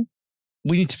 Now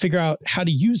we need to figure out how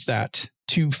to use that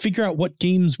to figure out what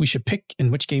games we should pick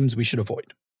and which games we should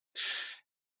avoid.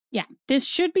 Yeah, this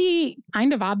should be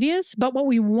kind of obvious, but what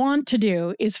we want to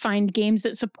do is find games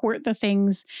that support the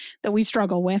things that we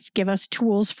struggle with, give us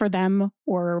tools for them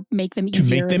or make them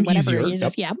easier. Whatever it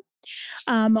is. Yep.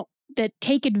 That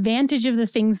take advantage of the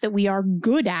things that we are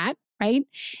good at, right?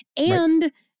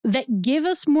 And that give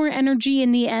us more energy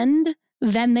in the end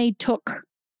than they took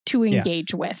to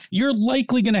engage with. You're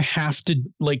likely going to have to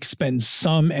like spend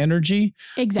some energy.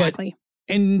 Exactly.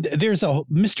 And there's a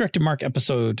Misdirected Mark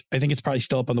episode, I think it's probably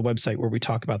still up on the website, where we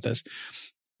talk about this.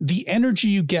 The energy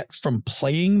you get from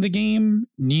playing the game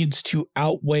needs to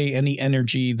outweigh any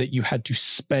energy that you had to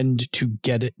spend to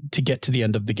get to the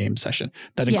end of the game session.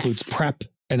 That includes prep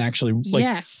and actually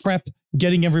prep,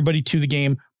 getting everybody to the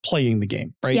game, playing the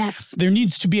game, right? Yes. There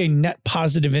needs to be a net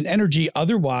positive in energy.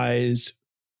 Otherwise,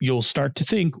 you'll start to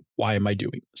think, why am I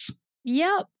doing this?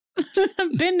 Yep.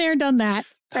 Been there, done that.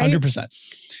 Right? 100%.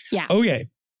 Yeah. Okay.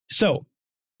 So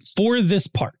for this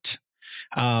part,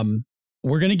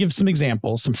 we're going to give some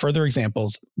examples, some further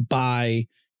examples by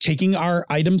taking our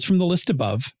items from the list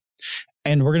above.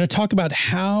 And we're going to talk about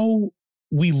how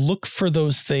we look for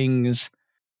those things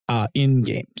in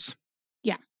games.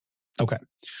 Yeah. Okay.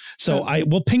 So I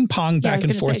will ping pong back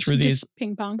and forth through these.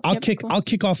 Ping pong. I'll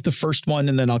kick off the first one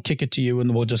and then I'll kick it to you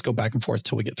and we'll just go back and forth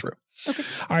till we get through. Okay.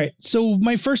 All right. So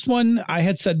my first one I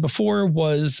had said before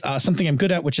was something I'm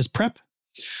good at, which is prep.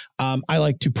 I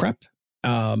like to prep.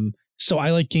 So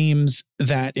I like games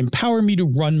that empower me to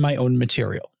run my own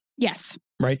material. Yes.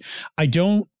 Right. I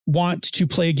don't want to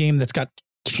play a game that's got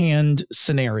canned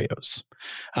scenarios.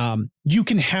 You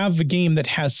can have a game that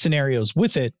has scenarios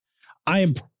with it. I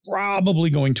am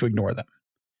probably going to ignore them.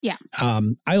 Yeah.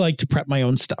 I like to prep my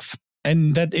own stuff.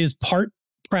 And that is part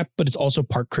prep, but it's also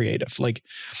part creative. Like,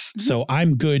 so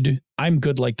I'm good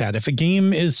like that. If a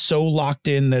game is so locked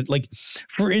in that, like,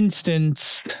 for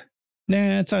instance,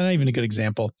 it's not even a good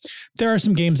example. There are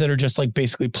some games that are just like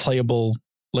basically playable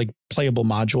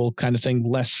module kind of thing,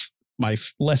 less my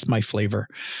flavor.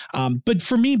 But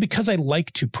for me, because I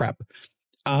like to prep,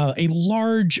 a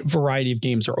large variety of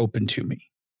games are open to me.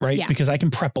 Right. Yeah. Because I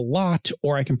can prep a lot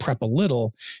or I can prep a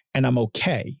little and I'm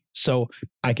okay. So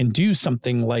I can do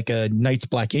something like a Knights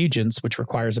Black Agents, which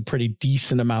requires a pretty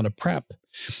decent amount of prep.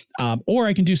 Or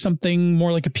I can do something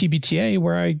more like a PBTA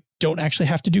where I don't actually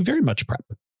have to do very much prep.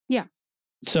 Yeah.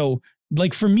 So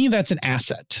like for me, that's an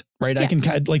asset, right? Yeah. I can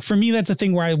like, for me, that's a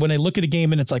thing where when I look at a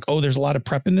game and it's like, oh, there's a lot of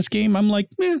prep in this game. I'm like,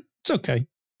 it's okay.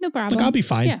 No problem. Like I'll be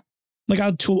fine. Yeah. Like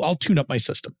I'll tune up my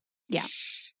system. Yeah.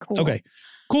 Cool. Okay,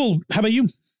 cool. How about you?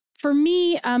 For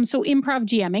me, so improv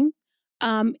GMing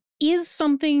is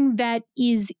something that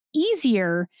is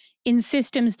easier in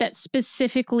systems that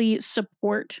specifically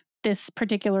support this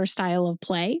particular style of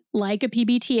play, like a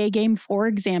PBTA game, for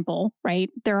example,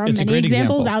 right? There are many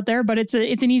examples out there, but it's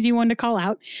an easy one to call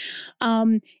out.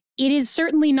 It is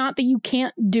certainly not that you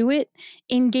can't do it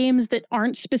in games that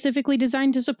aren't specifically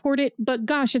designed to support it, but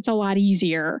gosh, it's a lot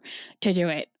easier to do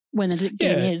it when the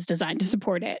game is designed to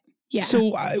support it. Yeah.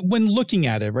 So when looking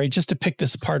at it, right, just to pick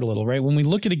this apart a little, right, when we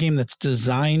look at a game that's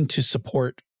designed to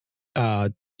support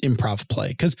improv play,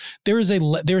 because there is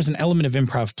an element of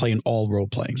improv play in all role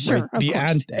playing. Sure, right?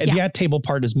 The ad table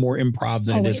part is more improv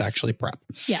than it is actually prep.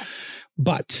 Yes.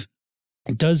 But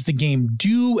does the game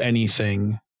do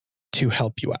anything to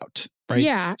help you out? Right.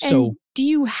 Yeah. So do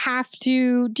you have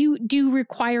to do you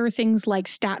require things like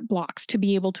stat blocks to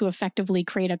be able to effectively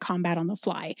create a combat on the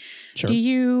fly? Sure. Do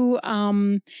you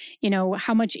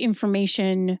how much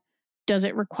information does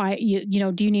it require?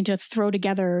 Do you need to throw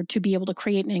together to be able to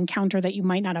create an encounter that you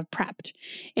might not have prepped?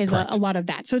 Is a lot of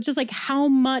that. So it's just like, how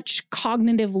much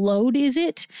cognitive load is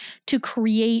it to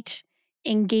create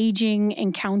engaging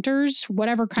encounters,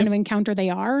 whatever kind of encounter they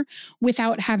are,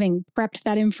 without having prepped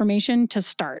that information to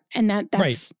start? And that's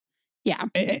right. Yeah.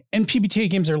 And PBTA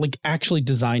games are like actually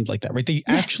designed like that, right? They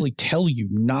actually tell you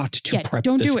not to prep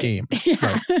this game.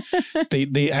 Right?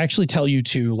 They actually tell you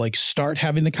to like start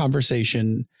having the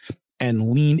conversation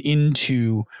and lean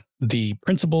into the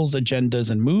principles, agendas,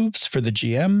 and moves for the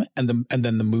GM and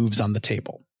then the moves on the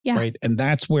table. Yeah. Right. And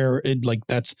that's where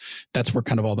that's where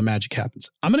kind of all the magic happens.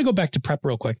 I'm going to go back to prep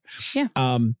real quick. Yeah.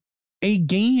 A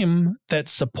game that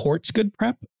supports good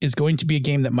prep is going to be a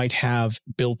game that might have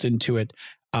built into it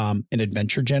an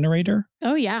adventure generator.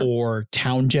 Oh, yeah. Or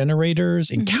town generators,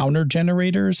 encounter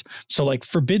generators. So like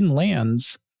Forbidden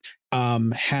Lands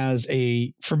has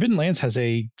a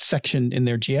section in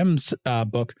their GM's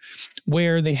book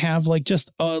where they have like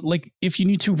just like if you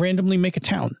need to randomly make a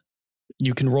town,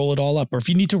 you can roll it all up. Or if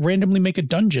you need to randomly make a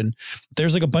dungeon,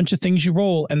 there's like a bunch of things you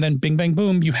roll and then bing, bang,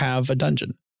 boom, you have a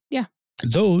dungeon. Yeah.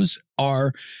 Those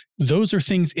are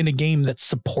things in a game that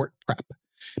support prep.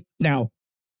 Now,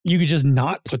 you could just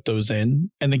not put those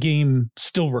in and the game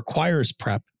still requires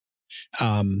prep.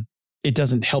 It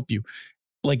doesn't help you.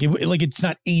 Like it's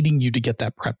not aiding you to get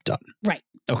that prep done. Right.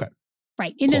 Okay.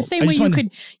 Right. In the same way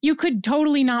you could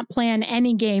totally not plan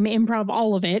any game, improv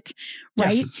all of it,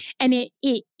 right? Yes. And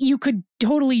you could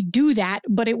totally do that,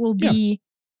 but it will be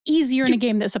easier in a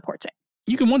game that supports it.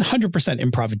 You can 100%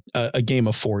 improv a game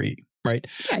of 4E, right?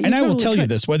 Yeah, and I will tell you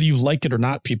this, whether you like it or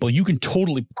not, people, you can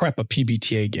totally prep a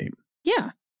PBTA game.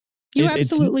 Yeah. You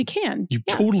absolutely can. You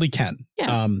totally can.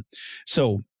 Yeah.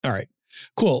 So, all right,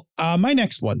 cool. My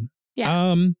next one.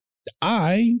 Yeah.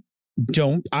 I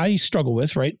struggle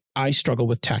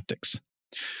with tactics.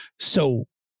 So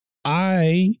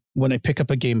when I pick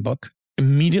up a game book,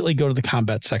 immediately go to the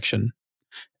combat section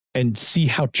and see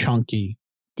how chunky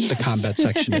the combat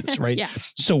section is, right? Yeah.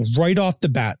 So right off the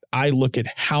bat, I look at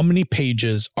how many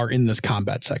pages are in this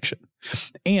combat section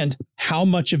and how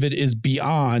much of it is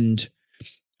beyond,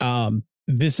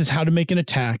 this is how to make an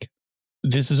attack.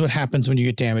 This is what happens when you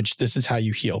get damaged. This is how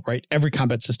you heal, right? Every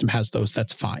combat system has those.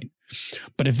 That's fine.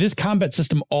 But if this combat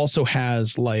system also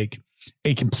has like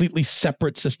a completely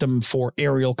separate system for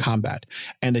aerial combat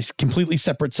and a completely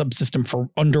separate subsystem for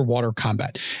underwater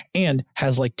combat and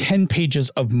has like 10 pages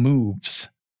of moves,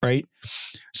 right?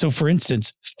 So for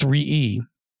instance, 3E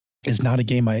is not a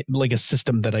game a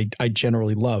system that I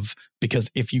generally love, because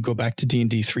if you go back to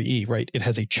D&D 3E, right, it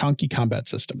has a chunky combat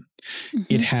system. Mm-hmm.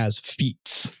 It has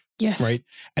feats. Yes. Right.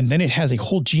 And then it has a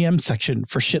whole GM section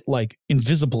for shit like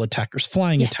invisible attackers,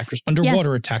 flying attackers,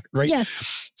 underwater attack, right?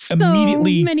 Yes.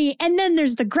 Immediately. So many. And then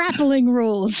there's the grappling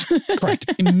rules.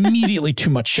 Correct. Immediately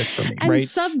too much shit for me. And right.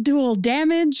 Subdual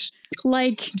damage.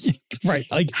 Like. Right.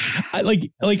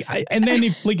 And then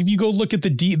if you go look at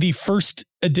the first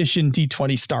edition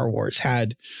D20 Star Wars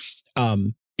had,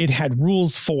 it had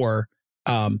rules for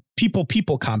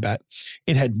people combat.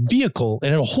 It had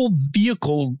a whole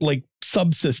vehicle like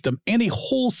subsystem and a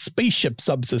whole spaceship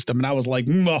subsystem. And I was like,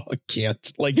 no, I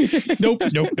can't. Like, nope.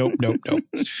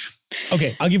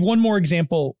 Okay, I'll give one more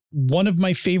example. One of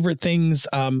my favorite things,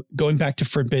 going back to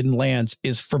Forbidden Lands,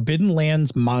 is Forbidden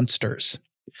Lands monsters.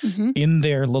 Mm-hmm. In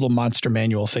their little monster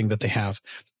manual thing that they have.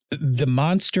 The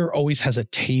monster always has a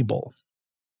table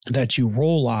that you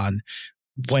roll on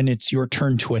when it's your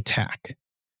turn to attack.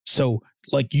 So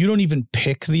like you don't even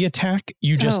pick the attack.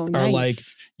 You just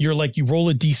you roll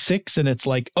a D6 and it's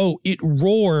like, oh, it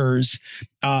roars,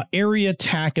 area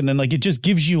attack. And then like, it just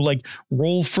gives you like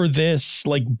roll for this,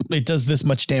 like it does this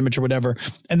much damage or whatever.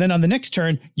 And then on the next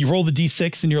turn, you roll the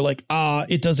D6 and you're like,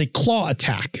 it does a claw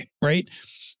attack, right?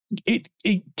 It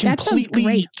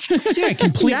completely,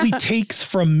 completely takes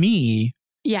from me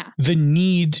the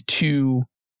need to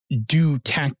do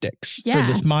tactics for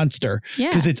this monster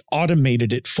because it's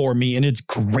automated it for me and it's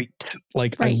great.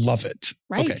 Like I love it.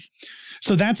 Right. Okay.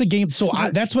 So that's a game. So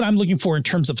that's what I'm looking for in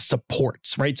terms of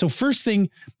supports, right? So first thing,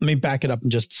 let me back it up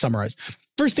and just summarize.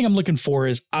 First thing I'm looking for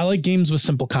is I like games with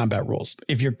simple combat rules.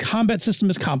 If your combat system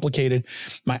is complicated,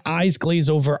 my eyes glaze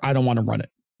over. I don't want to run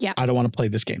it. Yeah. I don't want to play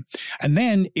this game. And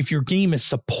then if your game is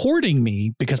supporting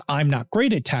me because I'm not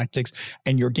great at tactics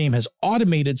and your game has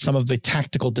automated some of the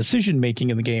tactical decision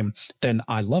making in the game, then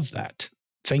I love that.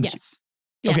 Thank you. Yes.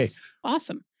 Okay.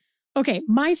 Awesome. Okay.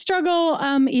 My struggle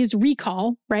is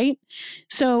recall, right?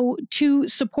 So to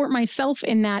support myself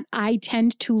in that, I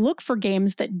tend to look for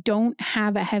games that don't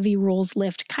have a heavy rules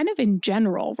lift kind of in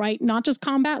general, right? Not just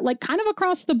combat, like kind of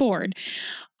across the board.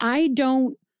 I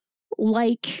don't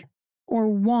like or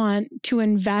want to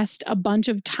invest a bunch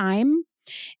of time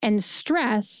and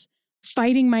stress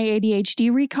fighting my ADHD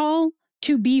recall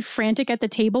to be frantic at the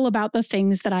table about the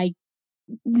things that I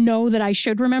know that I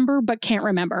should remember but can't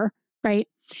remember, right?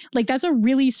 Like that's a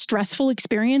really stressful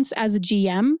experience as a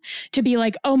GM to be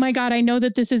like, oh my God, I know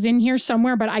that this is in here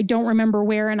somewhere, but I don't remember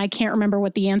where and I can't remember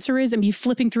what the answer is and be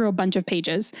flipping through a bunch of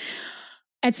pages.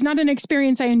 It's not an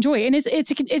experience I enjoy. And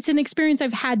it's an experience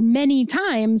I've had many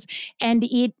times. And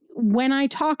when I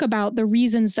talk about the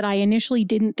reasons that I initially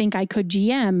didn't think I could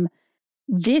GM,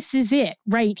 this is it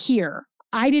right here.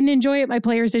 I didn't enjoy it. My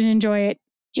players didn't enjoy it.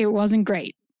 It wasn't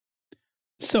great.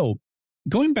 So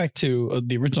going back to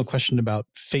the original question about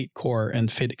Fate Core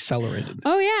and Fate Accelerated.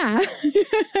 Oh, yeah.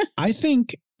 I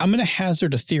think I'm going to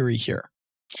hazard a theory here.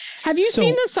 Have you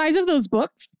seen the size of those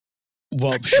books?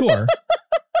 Well, sure.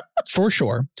 For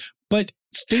sure. But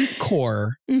Fate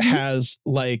Core has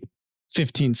like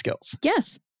 15 skills.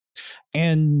 Yes.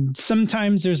 And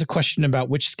sometimes there's a question about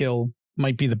which skill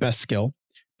might be the best skill,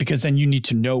 because then you need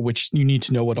to know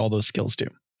what all those skills do.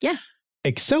 Yeah.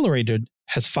 Accelerated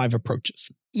has 5 approaches.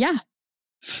 Yeah.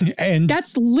 And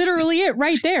that's literally it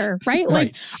right there, right?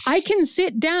 Like I can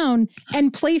sit down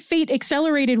and play Fate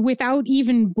Accelerated without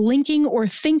even blinking or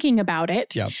thinking about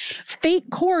it. Yep. Fate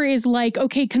Core is like,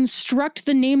 okay, construct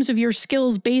the names of your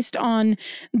skills based on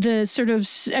the sort of,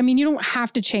 I mean, you don't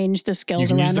have to change the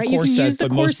skills around, right? You can use the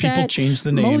core set. Most people change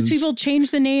the names. Most people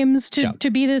change the names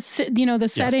to be this, the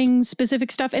setting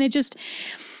specific stuff. And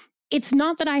it's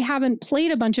not that I haven't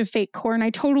played a bunch of Fate Core, and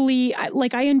I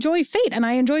enjoy Fate and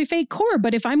I enjoy Fate Core,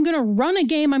 but if I'm going to run a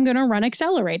game, I'm going to run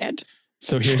Accelerated.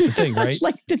 So here's the thing, right?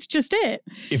 Like, that's just it.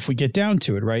 If we get down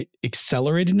to it, right?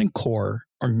 Accelerated and Core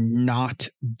are not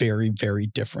very, very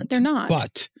different. They're not.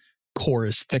 But Core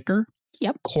is thicker.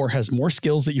 Yep. Core has more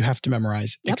skills that you have to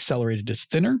memorize. Yep. Accelerated is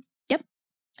thinner. Yep.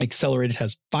 Accelerated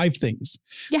has 5 things,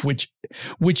 yeah. which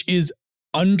is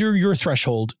under your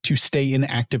threshold to stay in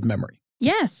active memory.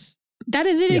 Yes. That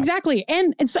is it exactly.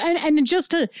 And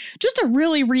just to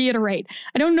really reiterate,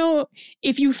 I don't know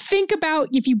if you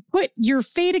put your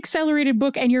Fate Accelerated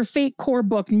book and your Fate Core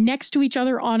book next to each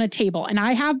other on a table, and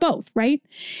I have both, right?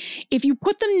 If you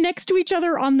put them next to each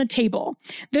other on the table,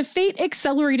 the Fate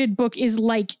Accelerated book is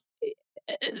like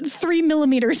 3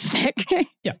 millimeters thick.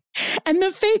 Yeah. And the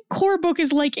Fate Core book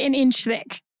is like an inch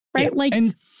thick, right? Yeah. Like,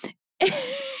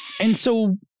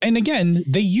 and again,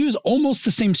 they use almost the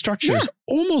same structures,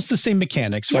 almost the same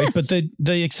mechanics, right? But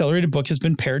the Accelerated book has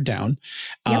been pared down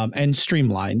and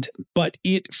streamlined, but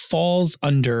it falls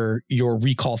under your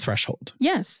recall threshold.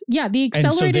 Yes. Yeah. The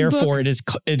Accelerated book. And so therefore book,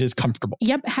 it is comfortable.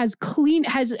 Yep. Has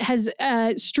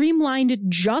streamlined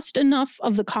just enough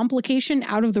of the complication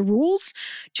out of the rules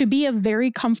to be a very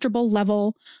comfortable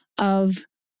level of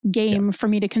game for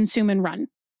me to consume and run.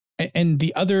 And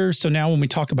the other, so now when we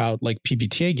talk about like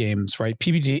PBTA games, right?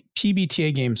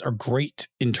 PBTA games are great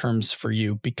in terms for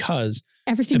you because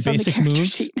everything's the basic on the character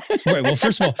moves. sheet. Right. Well,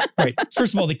 first of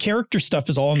all, the character stuff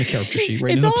is all on the character sheet,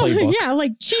 right? It's in the playbook. Yeah,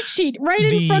 like cheat sheet right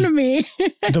in front of me.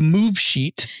 The move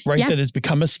sheet, right? That has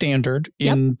become a standard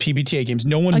in PBTA games.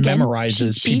 No one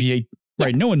memorizes PBTA.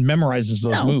 Right. No one memorizes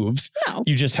those moves. No.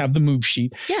 You just have the move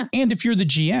sheet. Yeah. And if you're the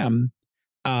GM,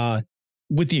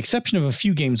 with the exception of a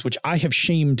few games, which I have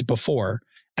shamed before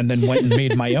and then went and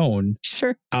made my own.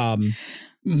 Sure.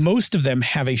 Most of them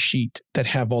have a sheet that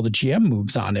have all the GM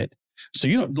moves on it. So,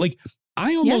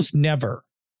 I almost never,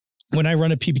 when I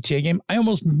run a PBTA game, I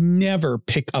almost never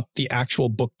pick up the actual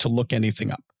book to look anything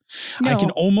up. No.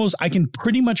 I can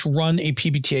pretty much run a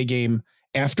PBTA game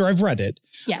after I've read it.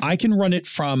 Yes. I can run it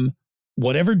from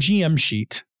whatever GM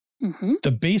sheet,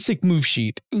 the basic move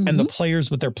sheet, and the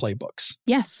players with their playbooks.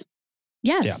 Yes.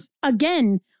 Yes. Yeah.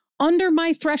 Again, under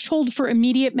my threshold for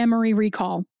immediate memory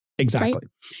recall. Exactly.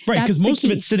 Right. Because most of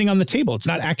it's sitting on the table. It's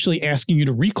not actually asking you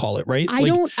to recall it, right?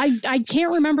 I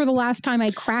can't remember the last time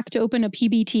I cracked open a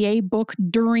PBTA book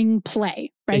during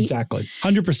play, right? Exactly.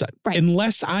 100%. Right.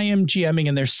 Unless I am GMing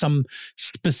and there's some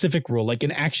specific rule, like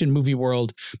in action movie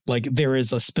world, like there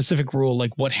is a specific rule,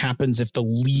 like what happens if the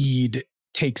lead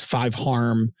takes 5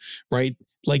 harm, right?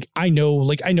 Like I know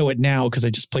it now because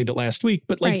I just played it last week,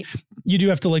 but you do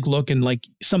have to look and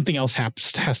something else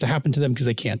has to happen to them because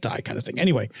they can't die kind of thing.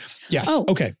 Anyway. Yes. Oh,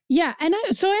 okay. Yeah. And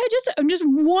just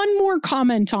one more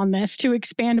comment on this to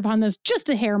expand upon this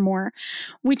just a hair more,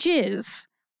 which is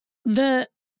the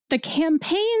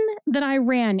campaign that I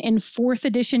ran in 4th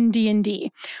edition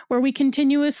D&D, where we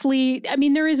continuously,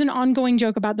 there is an ongoing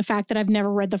joke about the fact that I've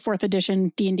never read the 4th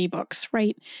edition D&D books,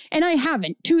 right? And I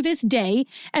haven't to this day,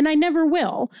 and I never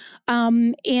will.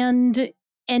 And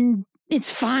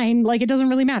it's fine. Like, it doesn't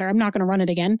really matter. I'm not going to run it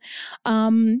again.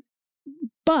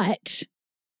 But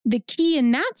the key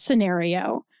in that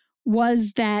scenario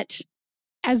was that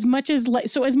as much as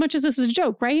this is a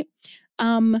joke, right?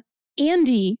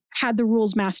 Andy had the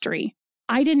rules mastery.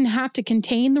 I didn't have to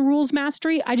contain the rules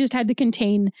mastery. I just had to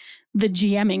contain the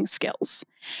GMing skills.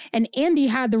 And Andy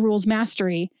had the rules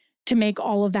mastery to make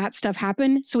all of that stuff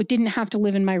happen. So it didn't have to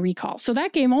live in my recall. So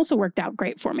that game also worked out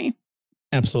great for me.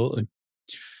 Absolutely.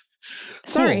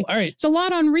 Sorry. Cool. All right. It's a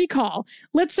lot on recall.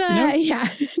 Let's,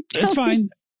 It's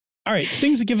fine. All right.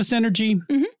 Things that give us energy.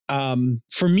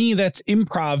 For me, that's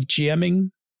improv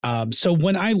GMing. So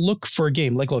when I look for a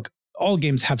game, all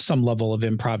games have some level of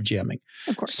improv GMing.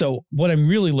 Of course. So what I'm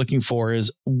really looking for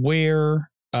is where,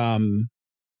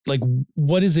 what's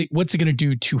it going to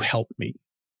do to help me?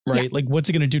 Right. Yeah. What's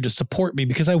it going to do to support me?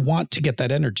 Because I want to get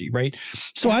that energy. Right.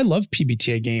 So I love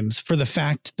PBTA games for the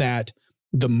fact that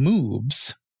the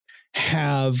moves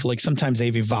have sometimes they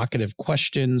have evocative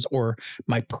questions, or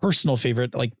my personal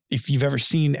favorite, if you've ever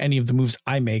seen any of the moves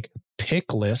I make,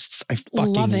 pick lists. I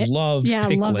fucking love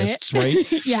pick lists, right?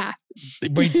 Yeah.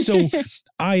 Right. So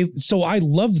I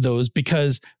love those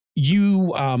because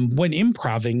you, when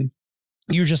improving,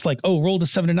 you're just like, oh, roll to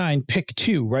 7 to 9, pick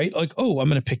 2, right? Like, oh, I'm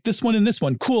going to pick this one and this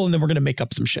one. Cool. And then we're going to make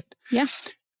up some shit. Yeah.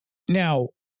 Now,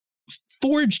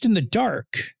 Forged in the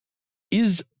Dark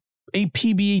is a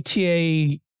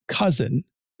PBTA cousin.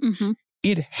 Mm-hmm.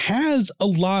 It has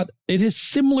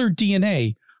similar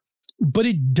DNA, but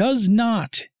it does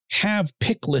not have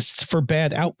pick lists for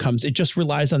bad outcomes. It just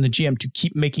relies on the GM to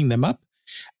keep making them up.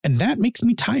 And that makes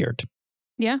me tired.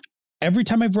 Yeah. Every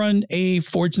time I've run a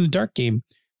Forged in the Dark game,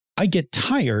 I get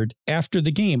tired after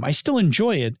the game. I still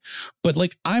enjoy it, but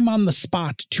like I'm on the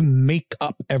spot to make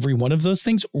up every one of those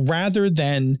things rather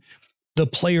than the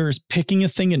players picking a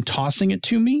thing and tossing it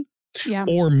to me. Yeah.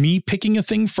 Or me picking a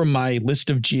thing from my list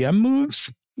of GM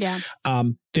moves. Yeah.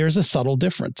 There's a subtle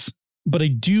difference, but I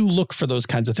do look for those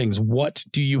kinds of things. What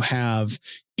do you have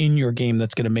in your game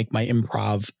that's going to make my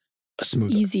improv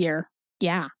smoother? Easier.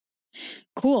 Yeah.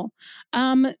 Cool.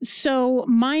 So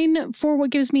mine for what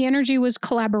gives me energy was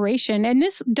collaboration. And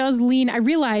this does lean, I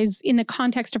realize in the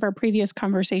context of our previous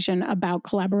conversation about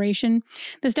collaboration,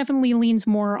 this definitely leans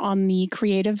more on the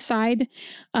creative side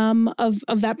of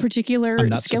that particular I'm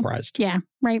not skill. surprised. Yeah,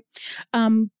 right.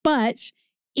 But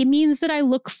it means that I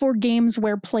look for games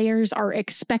where players are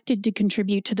expected to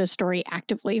contribute to the story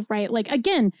actively, right? Like,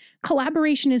 again,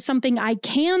 collaboration is something I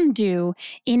can do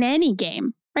in any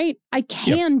game. Right? I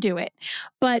can do it,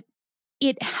 but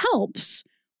it helps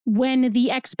when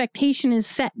the expectation is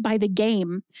set by the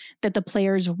game that the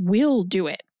players will do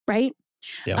it, right?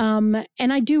 Yeah.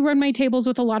 And I do run my tables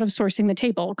with a lot of sourcing the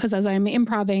table because as I'm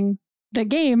improving the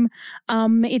game,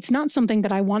 it's not something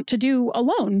that I want to do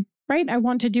alone, right? I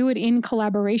want to do it in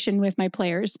collaboration with my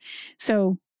players.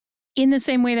 So in the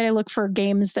same way that I look for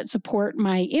games that support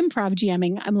my improv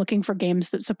GMing, I'm looking for games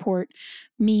that support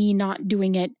me not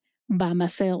doing it by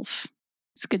myself.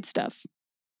 It's good stuff.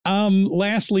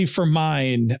 Lastly for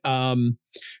mine,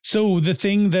 so the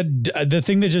thing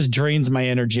that just drains my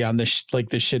energy on this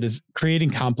shit is creating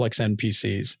complex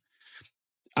NPCs.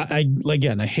 I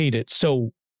hate it.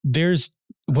 So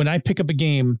when I pick up a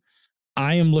game,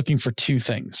 I am looking for two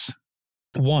things.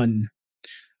 One,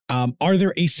 are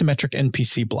there asymmetric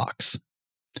NPC blocks?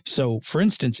 So for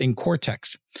instance, in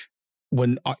Cortex,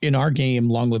 when in our game,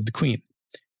 Long Live the Queen,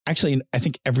 actually, I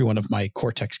think every one of my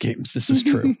Cortex games, this is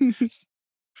true.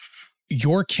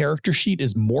 Your character sheet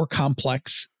is more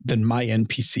complex than my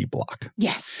NPC block.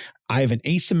 Yes. I have an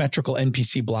asymmetrical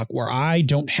NPC block where I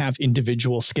don't have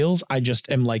individual skills. I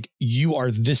just am like, you are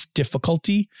this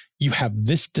difficulty. You have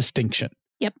this distinction.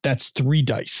 Yep. That's 3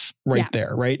 dice right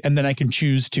there, right? And then I can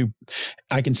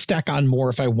I can stack on more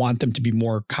if I want them to be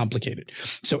more complicated.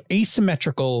 So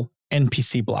asymmetrical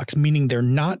NPC blocks, meaning they're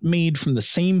not made from the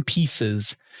same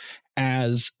pieces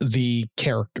as the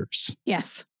characters.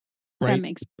 Yes. Right. That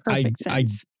makes perfect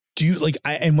sense.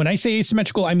 And when I say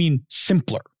asymmetrical, I mean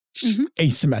simpler. Mm-hmm.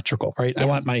 Asymmetrical, right? Yeah.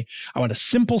 I want a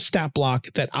simple stat block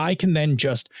that I can then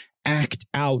just act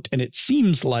out. And it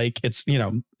seems like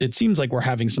we're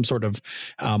having some sort of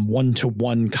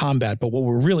 1-to-1 combat, but what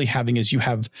we're really having is you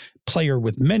have player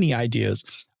with many ideas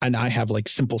and I have like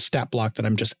simple stat block that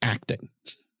I'm just acting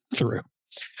through.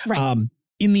 Right.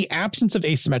 In the absence of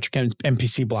asymmetric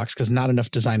NPC blocks, because not enough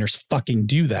designers fucking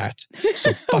do that.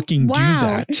 So fucking do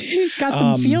that. Got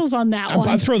some feels on that one.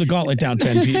 I'll throw the gauntlet down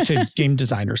to game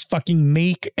designers. Fucking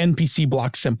make NPC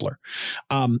blocks simpler.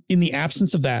 In the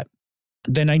absence of that,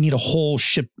 then I need a whole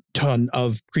shit ton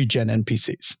of pre-gen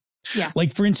NPCs. Yeah.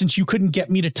 Like, for instance, you couldn't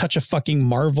get me to touch a fucking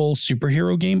Marvel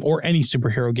superhero game or any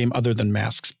superhero game other than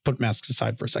Masks. Put Masks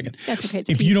aside for a second. That's okay.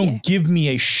 If you don't give me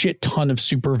a shit ton of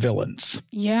supervillains.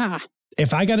 Yeah.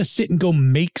 If I got to sit and go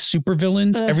make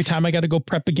supervillains every time I got to go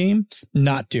prep a game,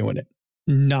 not doing it.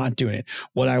 Not doing it.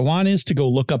 What I want is to go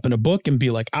look up in a book and be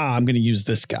like, I'm going to use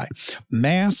this guy.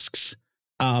 Masks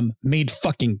made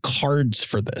fucking cards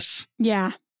for this.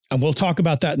 Yeah. And we'll talk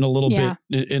about that in a little bit,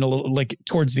 like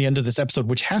towards the end of this episode,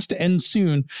 which has to end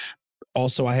soon.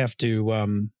 Also, I have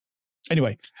to,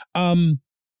 anyway.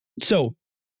 So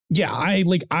yeah,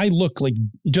 I look like,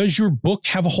 does your book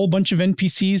have a whole bunch of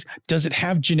NPCs? Does it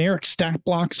have generic stat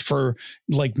blocks for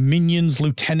like minions,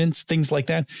 lieutenants, things like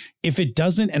that? If it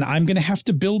doesn't, and I'm going to have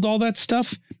to build all that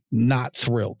stuff, not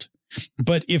thrilled.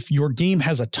 But if your game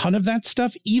has a ton of that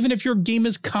stuff, even if your game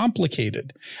is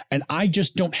complicated and I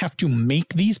just don't have to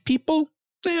make these people,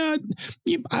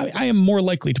 I am more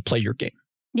likely to play your game.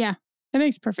 Yeah, that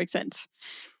makes perfect sense.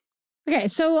 Okay,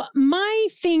 so my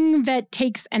thing that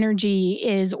takes energy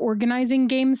is organizing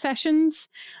game sessions.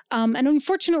 And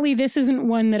unfortunately, this isn't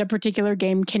one that a particular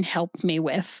game can help me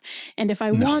with. And if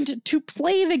I want to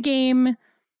play the game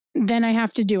then I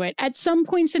have to do it. At some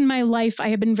points in my life, I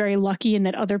have been very lucky in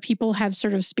that other people have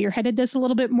sort of spearheaded this a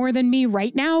little bit more than me.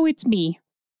 Right now, it's me.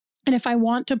 And if I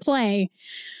want to play,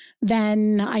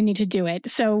 then I need to do it.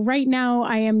 So right now,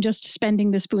 I am just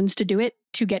spending the spoons to do it,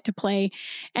 to get to play.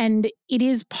 And it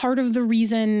is part of the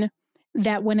reason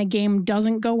that when a game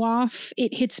doesn't go off,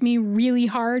 it hits me really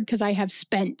hard because I have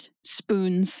spent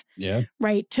spoons,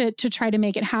 right, to try to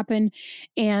make it happen.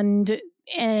 And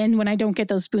when I don't get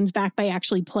those spoons back by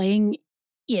actually playing,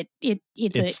 it's the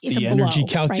a energy blow,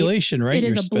 calculation, right?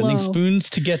 You're spending spoons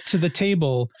to get to the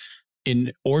table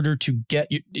in order to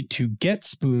get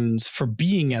spoons for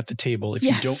being at the table. If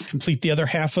you don't complete the other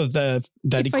half of that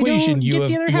equation, you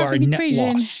are net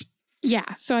loss.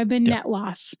 Yeah, so I've been net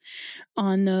loss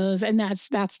on those, and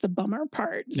that's the bummer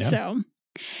part. Yeah. So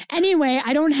anyway,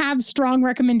 I don't have strong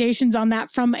recommendations on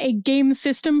that from a game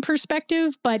system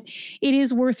perspective, but it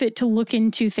is worth it to look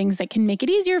into things that can make it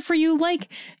easier for you,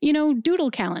 like, doodle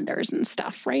calendars and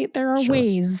stuff, right? There are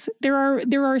ways, there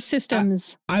are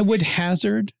systems. I would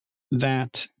hazard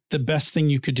that the best thing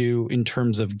you could do in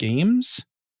terms of games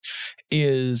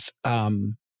is,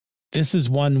 this is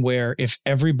one where if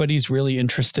everybody's really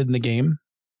interested in the game,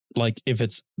 like if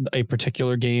it's a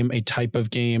particular game, a type of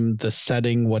game, the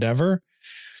setting, whatever,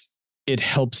 it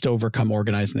helps to overcome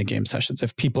organizing the game sessions.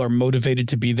 If people are motivated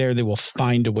to be there, they will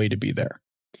find a way to be there.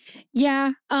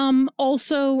 Yeah.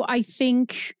 Also, I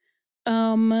think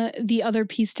the other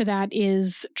piece to that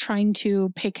is trying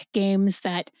to pick games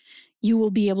that you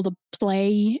will be able to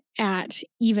play at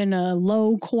even a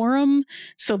low quorum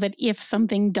so that if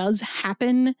something does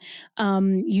happen,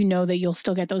 that you'll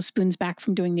still get those spoons back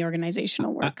from doing the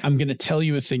organizational work. I'm going to tell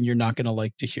you a thing you're not going to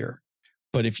like to hear,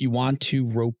 but if you want to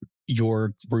rope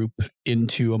your group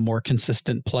into a more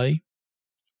consistent play,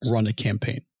 run a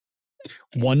campaign.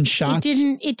 One shot.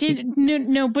 It didn't.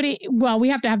 No, but we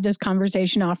have to have this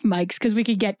conversation off mics because we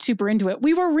could get super into it.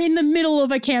 We were in the middle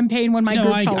of a campaign when my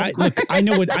group fell apart. Look, I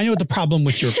know what the problem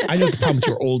with your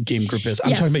old game group is.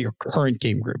 I'm talking about your current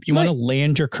game group. You want to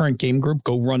land your current game group,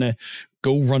 go run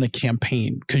a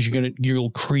campaign, because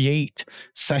you'll create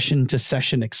session to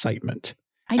session excitement.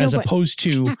 As opposed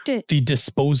to the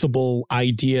disposable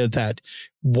idea that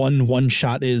one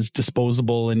shot is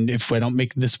disposable, and if I don't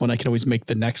make this one, I can always make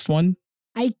the next one.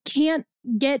 I can't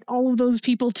get all of those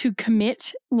people to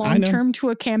commit long term to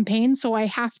a campaign, so I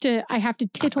have to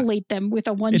titillate them with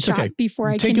a one shot before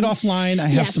I take it offline. I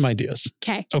have some ideas.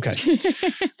 Okay.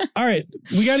 All right,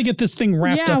 we got to get this thing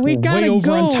wrapped up. We're way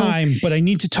over on time, but I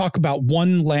need to talk about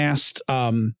one last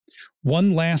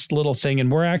little thing, and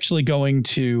we're actually going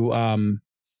to.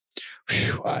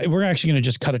 We're actually going to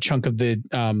just cut a chunk of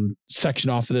the section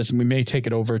off of this, and we may take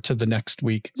it over to the next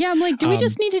week. Yeah, I'm like, do we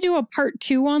just need to do a part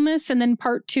 2 on this? And then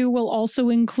part 2 will also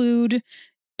include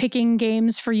picking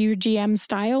games for your GM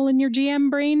style in your GM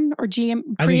brain, or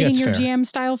creating your GM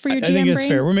style for your GM brain? I think it's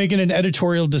fair. We're making an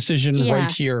editorial decision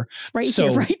right here. Right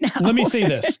now. Let me say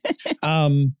this.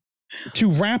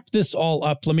 To wrap this all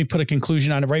up, let me put a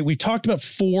conclusion on it, right? We talked about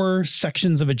 4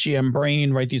 sections of a GM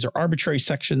brain, right? These are arbitrary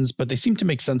sections, but they seem to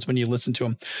make sense when you listen to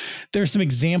them. There's some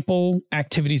example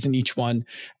activities in each one.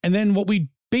 And then what we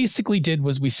basically did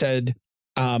was we said,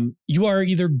 you are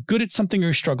either good at something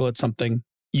or struggle at something.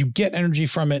 You get energy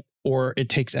from it, or it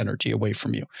takes energy away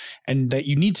from you. And that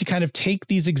you need to kind of take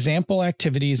these example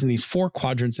activities in these 4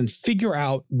 quadrants and figure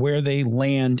out where they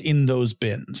land in those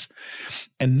bins.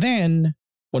 And then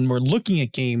when we're looking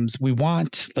at games, we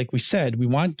want, like we said, we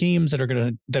want games that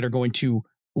are going to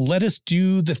let us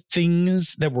do the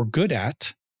things that we're good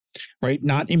at, right?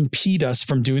 Not impede us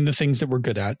from doing the things that we're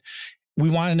good at. We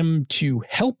want them to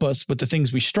help us with the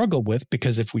things we struggle with,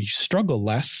 because if we struggle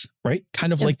less, right?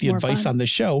 Kind of like the advice on this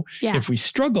show, if we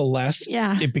struggle less,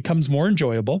 it becomes more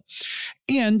enjoyable.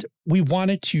 And we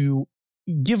want it to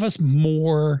give us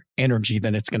more energy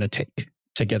than it's going to take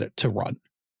to get it to run.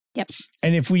 Yep.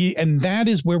 And that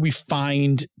is where we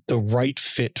find the right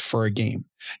fit for a game.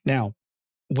 Now,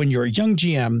 when you're a young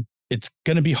GM, it's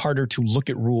going to be harder to look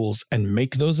at rules and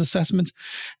make those assessments.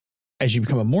 As you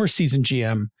become a more seasoned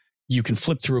GM, you can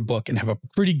flip through a book and have a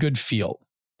pretty good feel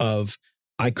of,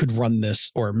 I could run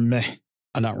this, or meh,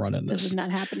 I'm not running this. This is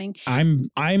not happening.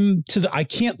 I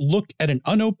can't look at an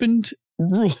unopened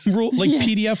rule like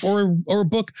PDF or a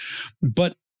book,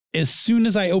 but as soon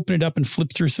as I open it up and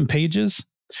flip through some pages,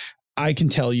 I can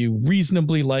tell you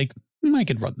reasonably, like, I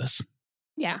could run this.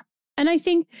 Yeah. And I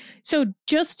think, so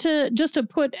just to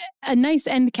put a nice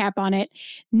end cap on it,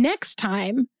 next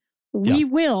time we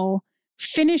will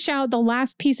finish out the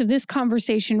last piece of this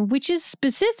conversation, which is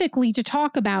specifically to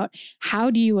talk about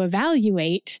how do you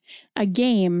evaluate a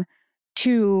game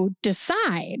to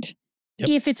decide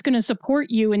if it's going to support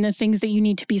you in the things that you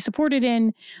need to be supported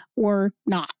in or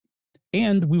not.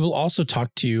 And we will also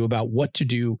talk to you about what to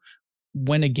do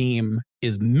when a game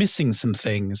is missing some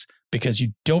things, because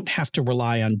you don't have to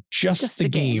rely on just the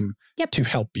game to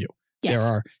help you.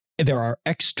 Yes. There are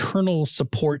external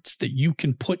supports that you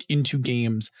can put into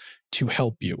games to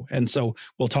help you. And so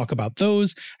we'll talk about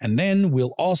those. And then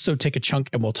we'll also take a chunk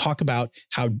and we'll talk about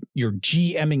how your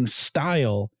GMing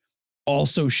style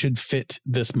also should fit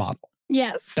this model.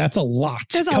 Yes. That's a lot.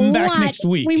 Come back next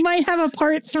week. We might have a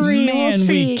part 3.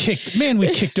 We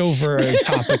kicked over a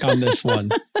topic on this one.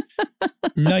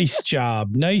 Nice job.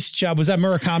 Nice job. Was that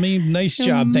Murakami? Nice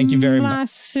job. Thank you very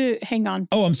much. Hang on.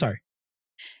 Oh, I'm sorry.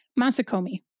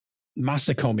 Masakomi.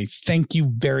 Thank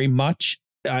you very much.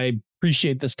 I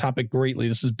appreciate this topic greatly.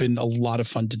 This has been a lot of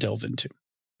fun to delve into.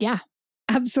 Yeah.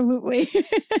 Absolutely.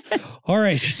 All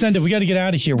right, Senda, we got to get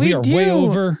out of here. We are way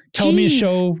over. Tell me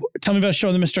about a show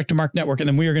on the Misdirected Mark Network, and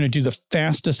then we are going to do the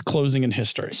fastest closing in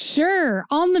history. Sure.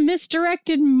 On the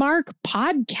Misdirected Mark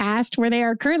podcast, where they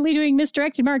are currently doing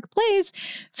Misdirected Mark Plays,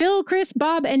 Phil, Chris,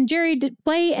 Bob, and Jerry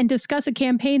play and discuss a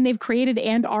campaign they've created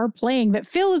and are playing that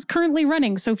Phil is currently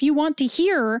running. So if you want to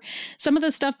hear some of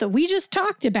the stuff that we just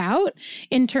talked about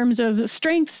in terms of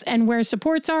strengths and where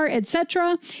supports are,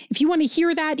 etc., if you want to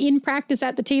hear that in practice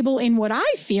at the table in what I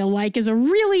feel like is a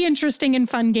really interesting and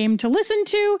fun game to listen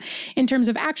to in terms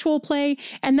of actual play,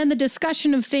 and then the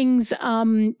discussion of things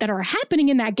that are happening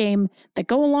in that game that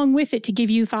go along with it to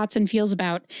give you thoughts and feels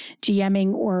about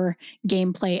GMing or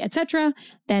gameplay, etc.,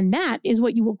 then that is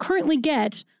what you will currently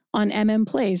get on MM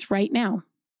Plays right now.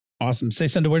 Awesome. Say,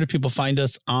 Senda, where do people find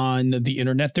us on the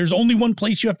internet? There's only one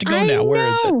place you have to go now. Where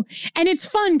is it? And it's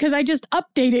fun because I just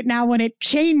update it now when it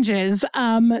changes.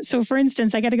 So for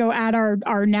instance, I got to go add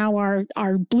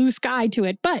our blue sky to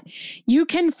it. But you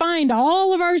can find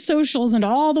all of our socials and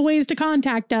all the ways to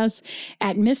contact us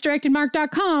at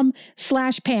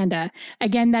misdirectedmark.com/panda.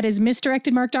 Again, that is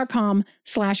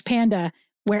misdirectedmark.com/panda.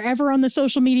 Wherever on the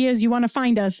social medias you want to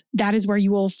find us, that is where you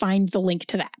will find the link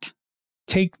to that.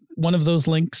 Take one of those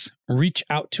links, reach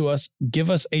out to us, give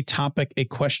us a topic, a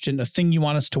question, a thing you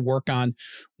want us to work on.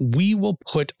 We will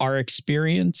put our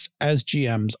experience as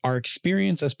GMs, our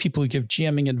experience as people who give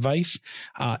GMing advice,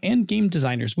 and game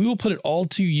designers. We will put it all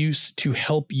to use to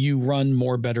help you run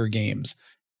more better games.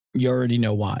 You already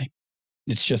know why.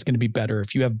 It's just going to be better.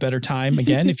 If you have better time,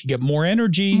 again, if you get more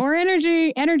energy from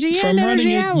running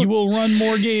it, you will run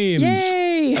more games.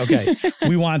 Yay! Okay.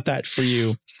 We want that for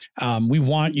you. We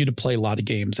want you to play a lot of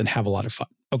games and have a lot of fun.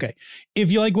 Okay.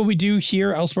 If you like what we do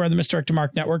here elsewhere on the Misdirected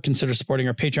Mark Network, consider supporting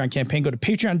our Patreon campaign. Go to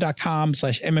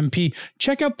patreon.com/MMP.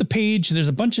 Check out the page. There's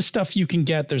a bunch of stuff you can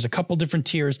get. There's a couple different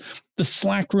tiers. The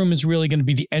Slack room is really going to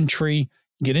be the entry.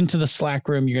 Get into the Slack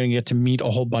room. You're going to get to meet a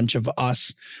whole bunch of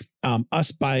us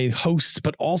by hosts,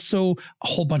 but also a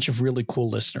whole bunch of really cool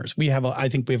listeners.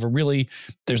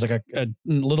 There's like a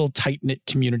little tight knit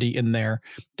community in there.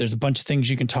 There's a bunch of things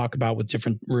you can talk about with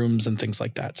different rooms and things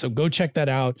like that. So go check that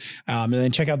out. And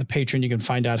then check out the Patreon. You can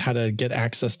find out how to get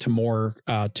access to more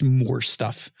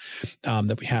stuff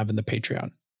that we have in the Patreon.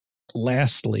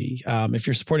 Lastly, if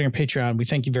you're supporting our Patreon, we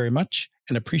thank you very much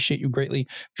and appreciate you greatly.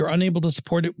 If you're unable to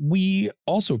support it, we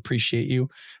also appreciate you.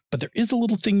 But there is a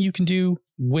little thing you can do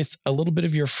with a little bit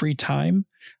of your free time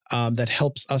that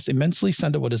helps us immensely.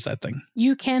 Senda, what is that thing?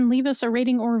 You can leave us a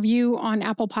rating or review on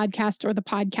Apple Podcasts or the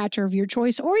podcatcher of your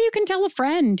choice, or you can tell a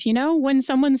friend. You know, when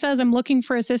someone says, I'm looking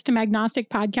for a system agnostic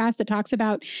podcast that talks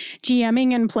about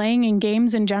GMing and playing and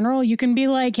games in general, you can be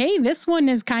like, hey, this one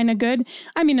is kind of good.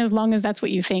 I mean, as long as that's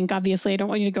what you think. Obviously, I don't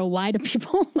want you to go lie to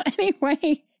people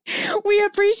anyway. We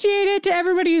appreciate it to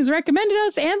everybody who's recommended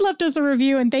us and left us a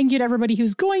review. And thank you to everybody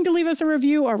who's going to leave us a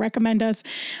review or recommend us.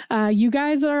 You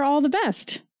guys are all the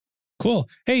best. Cool.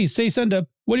 Hey, say, Senda,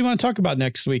 what do you want to talk about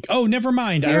next week? Oh, never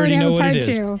mind. I already know what it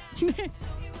is.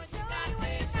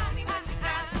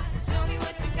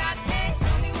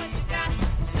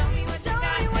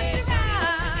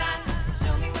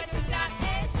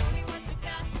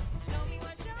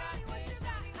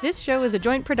 This show is a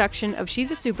joint production of She's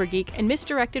a Super Geek and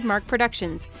Misdirected Mark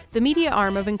Productions, the media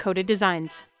arm of Encoded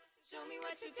Designs. Show me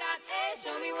what you got, eh?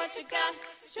 Show me what you got.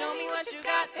 Show me what you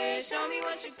got, eh? Show me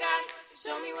what you got.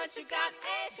 Show me what you got,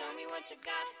 eh? Show me what you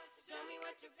got. Show me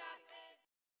what you got, eh?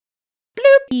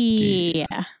 Bloop.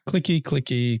 Yeah. Clicky,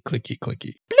 clicky, clicky,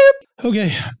 clicky. Bloop.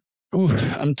 Okay. Ooh,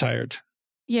 I'm tired.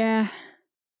 Yeah.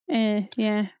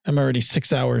 Yeah. I'm already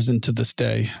 6 hours into this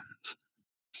day.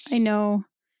 I know.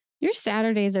 Your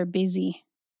Saturdays are busy.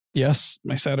 Yes,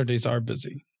 my Saturdays are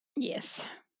busy. Yes.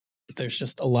 There's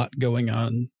just a lot going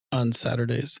on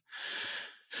Saturdays.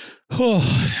 Oh,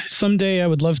 someday I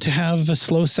would love to have a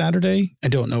slow Saturday. I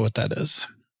don't know what that is.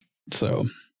 So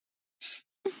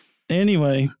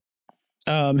anyway,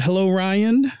 hello,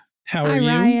 Ryan. How are Hi, you?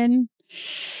 Ryan.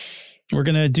 We're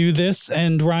going to do this.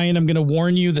 And Ryan, I'm going to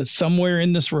warn you that somewhere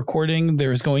in this recording,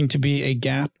 there's going to be a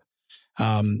gap.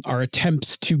 Our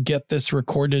attempts to get this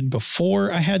recorded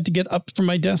before I had to get up from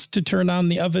my desk to turn on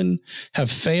the oven have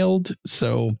failed.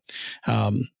 So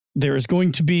there is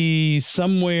going to be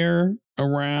somewhere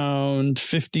around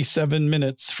 57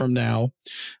 minutes from now,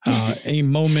 a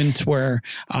moment where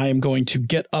I am going to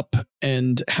get up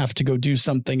and have to go do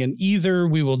something. And either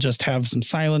we will just have some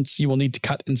silence. You will need to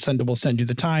cut and Senda will send you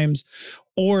the times,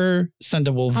 or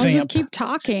Senda will I'll just vamp keep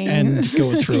talking and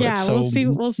go through yeah, it. So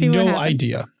we'll see no what happens.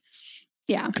 idea.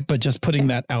 Yeah. But just putting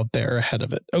that out there ahead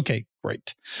of it. Okay,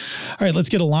 great. All right, let's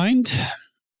get aligned.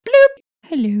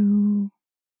 Hello.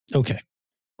 Okay.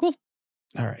 Cool.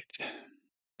 All right.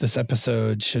 This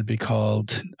episode should be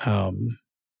called,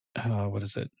 what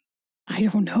is it? I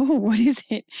don't know. What is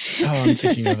it? Oh, I'm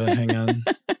thinking of it. Hang on.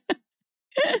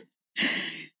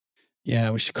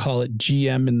 Yeah, we should call it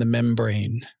GM in the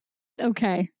membrane.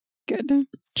 Okay. Good.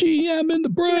 GM in the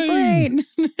brain.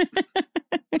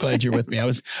 Glad you're with me. I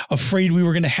was afraid we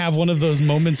were going to have one of those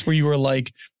moments where you were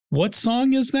like, what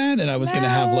song is that? And I was going to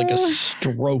have like a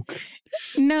stroke.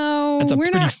 No, That's a we're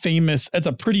pretty not. famous. That's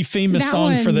a pretty famous That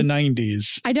song for the one.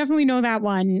 90s. I definitely know that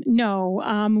one.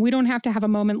 No, we don't have to have a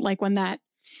moment like when that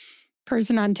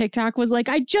person on TikTok was like,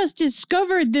 I just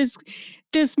discovered this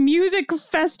music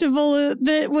festival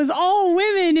that was all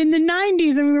women in the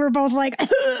 90s. And we were both like,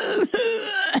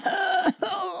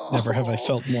 Never have I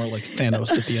felt more like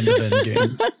Thanos at the end of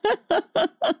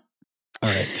Endgame. All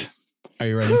right. Are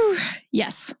you ready?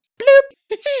 Yes.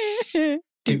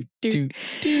 Do, do,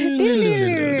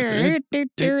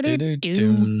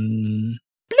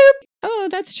 Oh,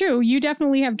 that's true. You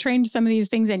definitely have trained some of these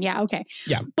things in. Yeah, okay.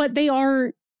 Yeah. But they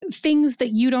are things that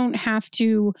you don't have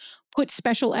to put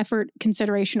special effort,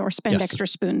 consideration, or spend Yes. extra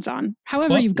spoons on.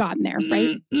 However, Well, you've gotten there,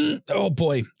 right? Oh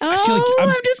boy. Oh, I feel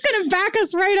like I'm just going to back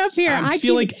us right up here. I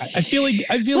feel like let's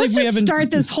we just haven't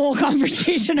start this whole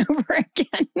conversation over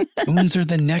again. spoons are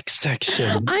the next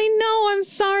section. I know. I'm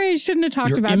sorry. I shouldn't have talked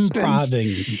You're about spoons.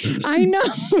 improving. I know.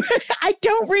 I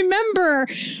don't remember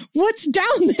what's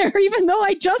down there, even though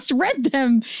I just read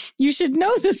them. You should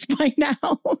know this by now.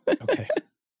 Okay.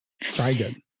 Try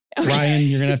again. Okay. Ryan,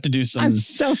 you're going to have to do some I'm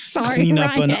so sorry. clean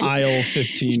up on Ryan. aisle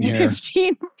 15 here.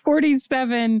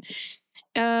 1547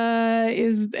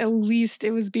 is at least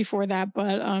it was before that,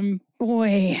 but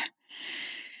boy.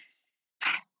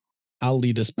 I'll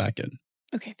lead us back in.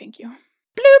 Okay, thank you.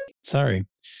 Sorry.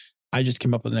 I just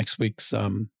came up with next week's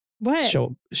What?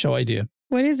 show idea.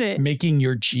 What is it? Making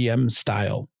your GM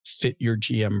style fit your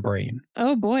GM brain.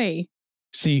 Oh boy.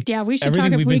 See, Yeah, we should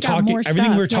everything talk. we've We been got talking, more everything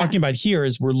stuff. we're talking about here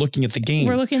is we're looking at the game.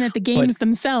 We're looking at the games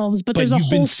themselves, but there's a you've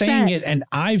whole been saying set. it and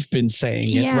I've been saying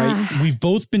it, Yeah. right? We've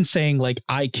both been saying like,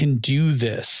 I can do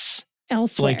this.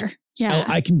 Elsewhere. Yeah.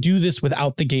 I can do this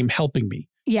without the game helping me.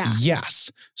 Yeah.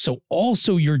 Yes. So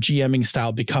also your GMing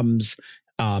style becomes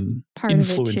Part of it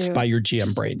influenced too. by your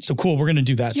GM brain. So cool. We're going to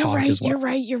do that You're talk right. as well.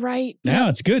 You're right. No,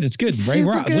 it's good. It's good. Right.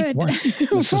 Super Look, good.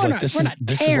 this is like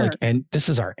this is like and this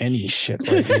is our any shit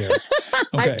right here.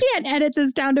 I Okay. can't edit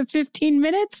this down to 15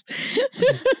 minutes.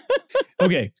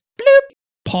 Okay. Bloop.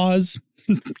 Pause.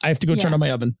 I have to go turn Yeah. on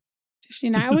my oven.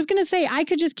 59. I was going to say I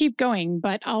could just keep going,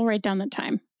 but I'll write down the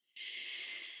time.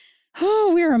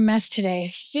 Oh, we're a mess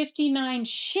today. 59.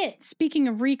 Shit. Speaking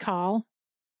of recall,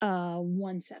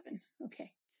 17.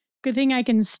 Okay. Good thing I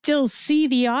can still see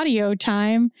the audio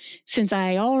time since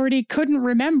I already couldn't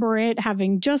remember it,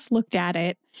 having just looked at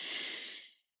it.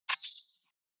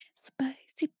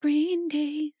 Spicy brain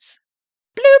days.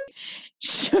 Bloop.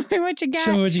 Show me what you got.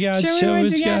 Show me what you got. Show me Show me what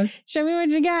what you you got. Show me what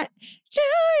you got. Show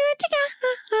me what you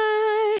got.